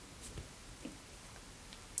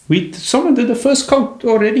 Someone did the first coat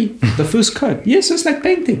already. The first coat. Yes, it's like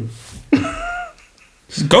painting.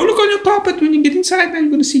 Go look on your carpet when you get inside, now you're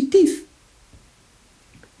going to see teeth.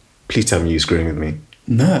 Please tell me you're screwing with me.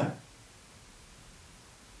 No.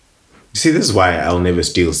 You see, this is why I'll never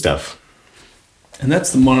steal stuff. And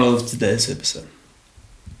that's the moral of today's episode.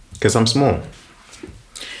 Because I'm small.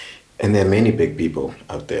 And there are many big people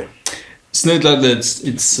out there. It's not like that.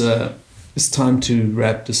 It's time to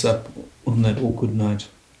wrap this up on that awkward note.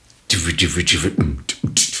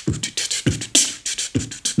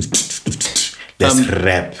 Let's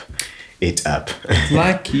wrap it up. I'd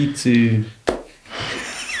like you to...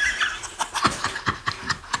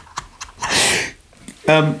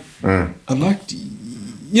 I'd like to...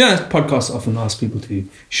 podcasts often ask people to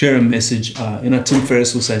share a message. Tim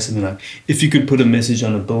Ferriss will say something like, if you could put a message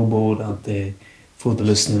on a billboard out there for the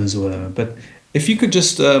listeners or whatever. But if you could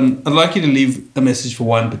just... I'd like you to leave a message for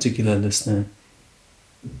one particular listener.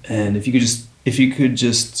 And if you could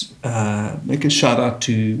just make a shout out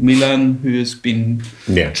to Milan, who has been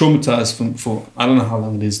traumatized for I don't know how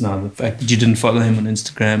long it is now. The fact that you didn't follow him on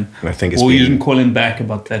Instagram, you didn't call him back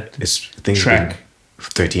about that track.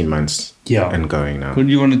 13 months. And going now. Would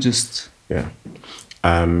you want to just? Yeah.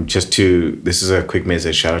 This is a quick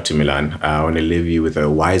message. Shout out to Milan. I want to leave you with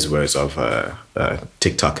the wise words of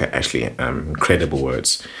TikToker, actually, incredible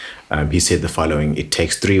words. He said the following: "It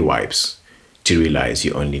takes 3 wipes to realize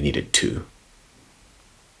you only needed 2."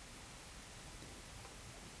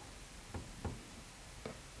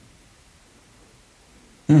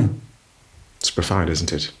 It's profound,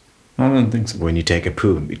 isn't it? I don't think so. When you take a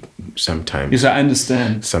poo, sometimes... Yes, I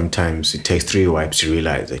understand. Sometimes it takes 3 wipes to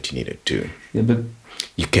realize that you needed 2. Yeah, but...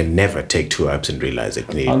 You can never take 2 wipes and realize that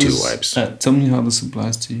you need 2 wipes. Tell me how this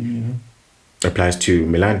applies to you, Applies to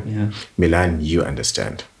Milan? Yeah. Milan, you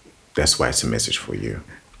understand. That's why it's a message for you.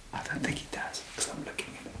 I don't think he does, because I'm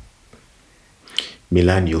looking at him.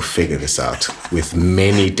 Milan, you'll figure this out with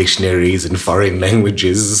many dictionaries and foreign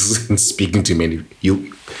languages and speaking to many.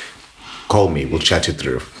 You call me, we'll chat it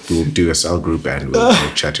through. We'll do a cell group and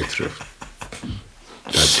we'll chat it through.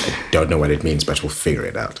 I don't know what it means, but we'll figure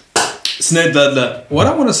it out. Sned Dadla, what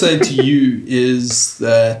I want to say to you is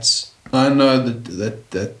that I know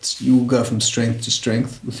that you will go from strength to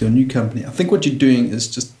strength with your new company. I think what you're doing is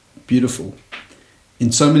just beautiful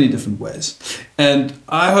in so many different ways. And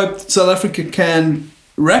I hope that South Africa can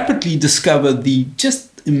rapidly discover the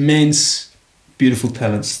just immense, beautiful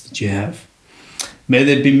talents that you have. May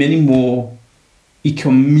there be many more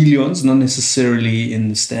ecomillions, not necessarily in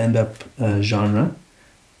the stand-up genre,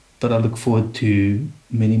 but I look forward to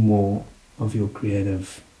many more of your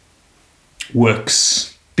creative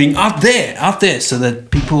works being out there, so that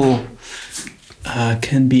people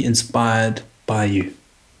can be inspired by you.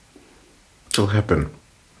 It'll happen.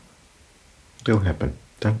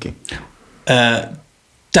 Thank you.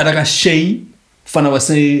 Tadaka Shea, fana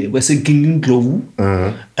wase Gingin Glovu.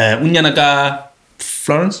 Unyana ka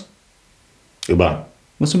Florence. Iba.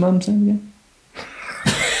 What's your mom's name again?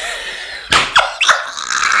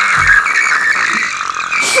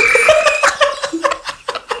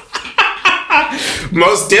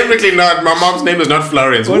 Most definitely not. My mom's name is not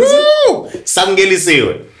Florence. What is it?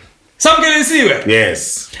 Samgelisiwe. Samgelisiwe.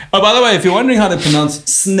 Yes. Oh, by the way, if you're wondering how to pronounce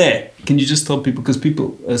Sneh, can you just tell people, because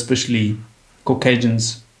people, especially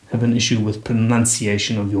Caucasians, have an issue with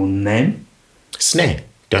pronunciation of your name? Sneh.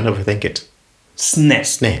 Don't overthink it. Sneh.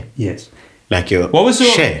 Sneh. Yes. Like your What was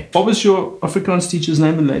share. your Afrikaans teacher's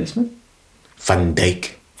name in Ladysmith? Van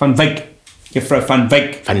Dijk. Van Wyk. Juffrou Van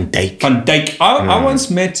Wyk. Van Dijk. Van Dijk. I once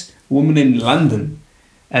met a woman in London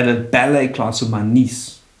at a ballet class with my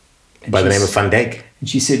niece. And By the name of Van Dijk. And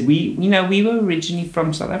she said, we were originally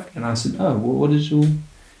from South Africa. And I said, oh, well, what's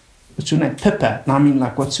your name? Pippa. And I mean,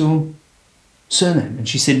 like, what's your surname? And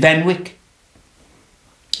she said, Van Wyk.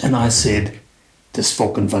 And I said, dis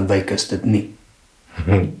fucking Van Wyk is dit nie.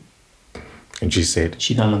 And she said,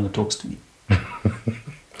 She no longer talks to me.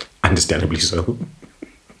 understandably so.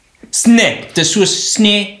 Sneh. Dis so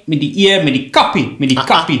sneh met die ear, met die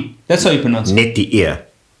kappie. That's how you pronounce it. Net die ear.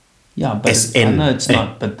 Yeah, but SN. I know it's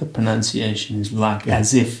not, but the pronunciation is like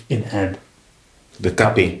as if it had The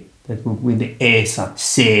kappie. that with the air sound.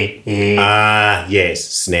 Se, eh, Ah, yes.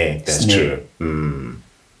 Sneh. That's Sneh. true.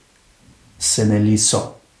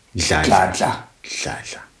 seneliso. Dladla. Dladla.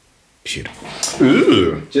 Dladla. Beautiful.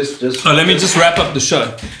 Ooh. Just Oh, let me just wrap up the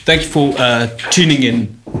show. Thank you for tuning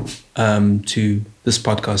in to this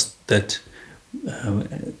podcast that,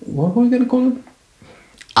 what are we going to call it?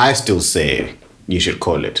 I still say you should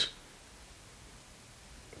call it.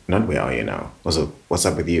 Not where are you now? Also, what's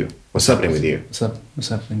up with you? What's happening with you? What's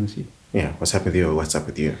happening with you? Yeah, what's happening with you? What's up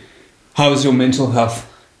with you? How is your mental health?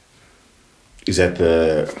 Is that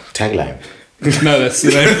the tagline? No, that's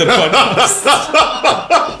the name of the podcast.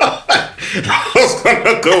 I was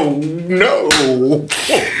gonna go, no.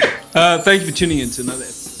 Thank you for tuning in to another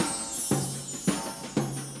episode.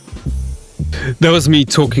 That was me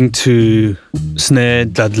talking to Sneh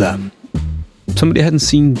Dadla, somebody I hadn't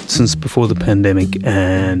seen since before the pandemic,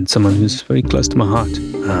 and someone who's very close to my heart.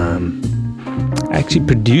 I actually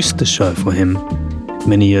produced the show for him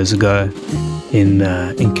many years ago in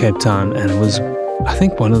Cape Town, and it was, I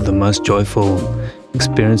think, one of the most joyful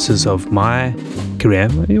experiences of my career.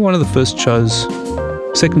 Maybe one of the first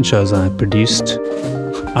second shows I produced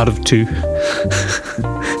out of two.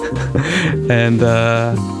 And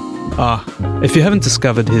if you haven't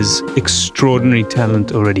discovered his extraordinary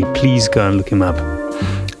talent already, please go and look him up.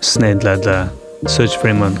 Sneh Dadla. Search for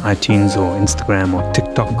him on iTunes or Instagram or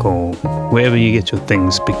TikTok or wherever you get your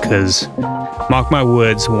things, because mark my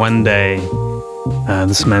words, one day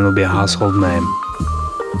this man will be a household name.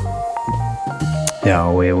 Yeah,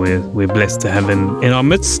 we're blessed to have him in our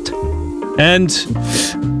midst. And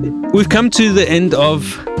we've come to the end of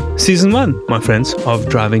season 1, my friends, of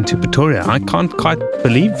Driving to Pretoria. I can't quite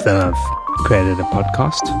believe that I've created a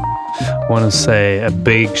podcast. I want to say a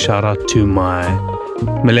big shout out to my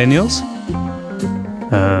millennials,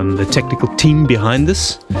 the technical team behind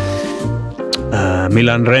this,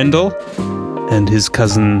 Milan Rendel and his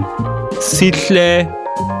cousin Sihle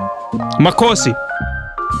Makosi.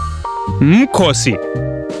 Mkosi.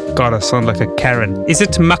 God, I sound like a Karen. Is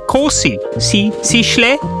it Makosi?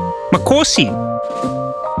 Sihle Makosi.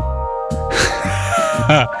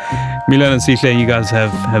 Milan and Sihle, you guys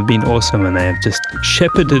have been awesome, and they have just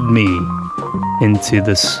shepherded me into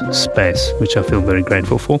this space, which I feel very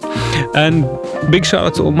grateful for. And big shout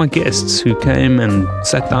out to all my guests who came and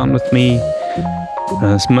sat down with me,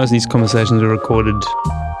 Most of these conversations were recorded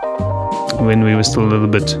when we were still a little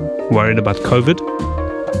bit worried about COVID.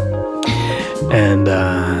 And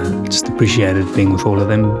just appreciated being with all of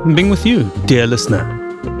them, and being with you, dear listener.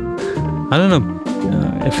 I don't know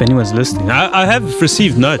if anyone's listening. I have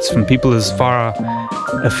received notes from people as far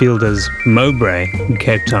afield as Mowbray in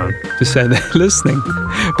Cape Town to say they're listening.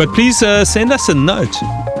 But please send us a note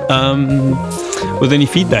with any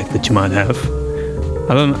feedback that you might have.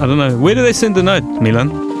 I don't know. Where do they send the note, Milan?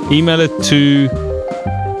 Email it to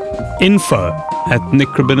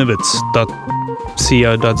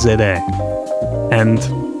info@nickrabinowitz.co.za and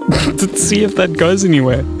see if that goes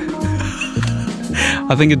anywhere.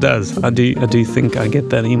 I think it does. I do think I get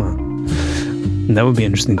that email. And that would be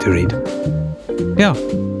interesting to read. Yeah.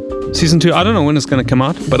 Season 2, I don't know when it's going to come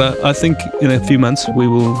out, but I think in a few months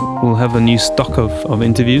we'll have a new stock of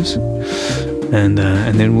interviews, and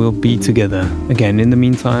then we'll be together again. In the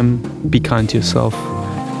meantime, be kind to yourself,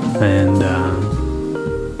 and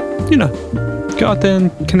go out there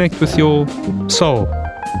and connect with your soul.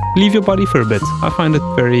 Leave your body for a bit. I find it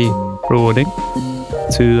very rewarding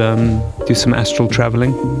to do some astral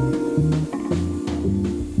traveling.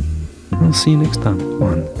 I'll see you next time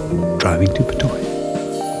on Driving to Pretoria.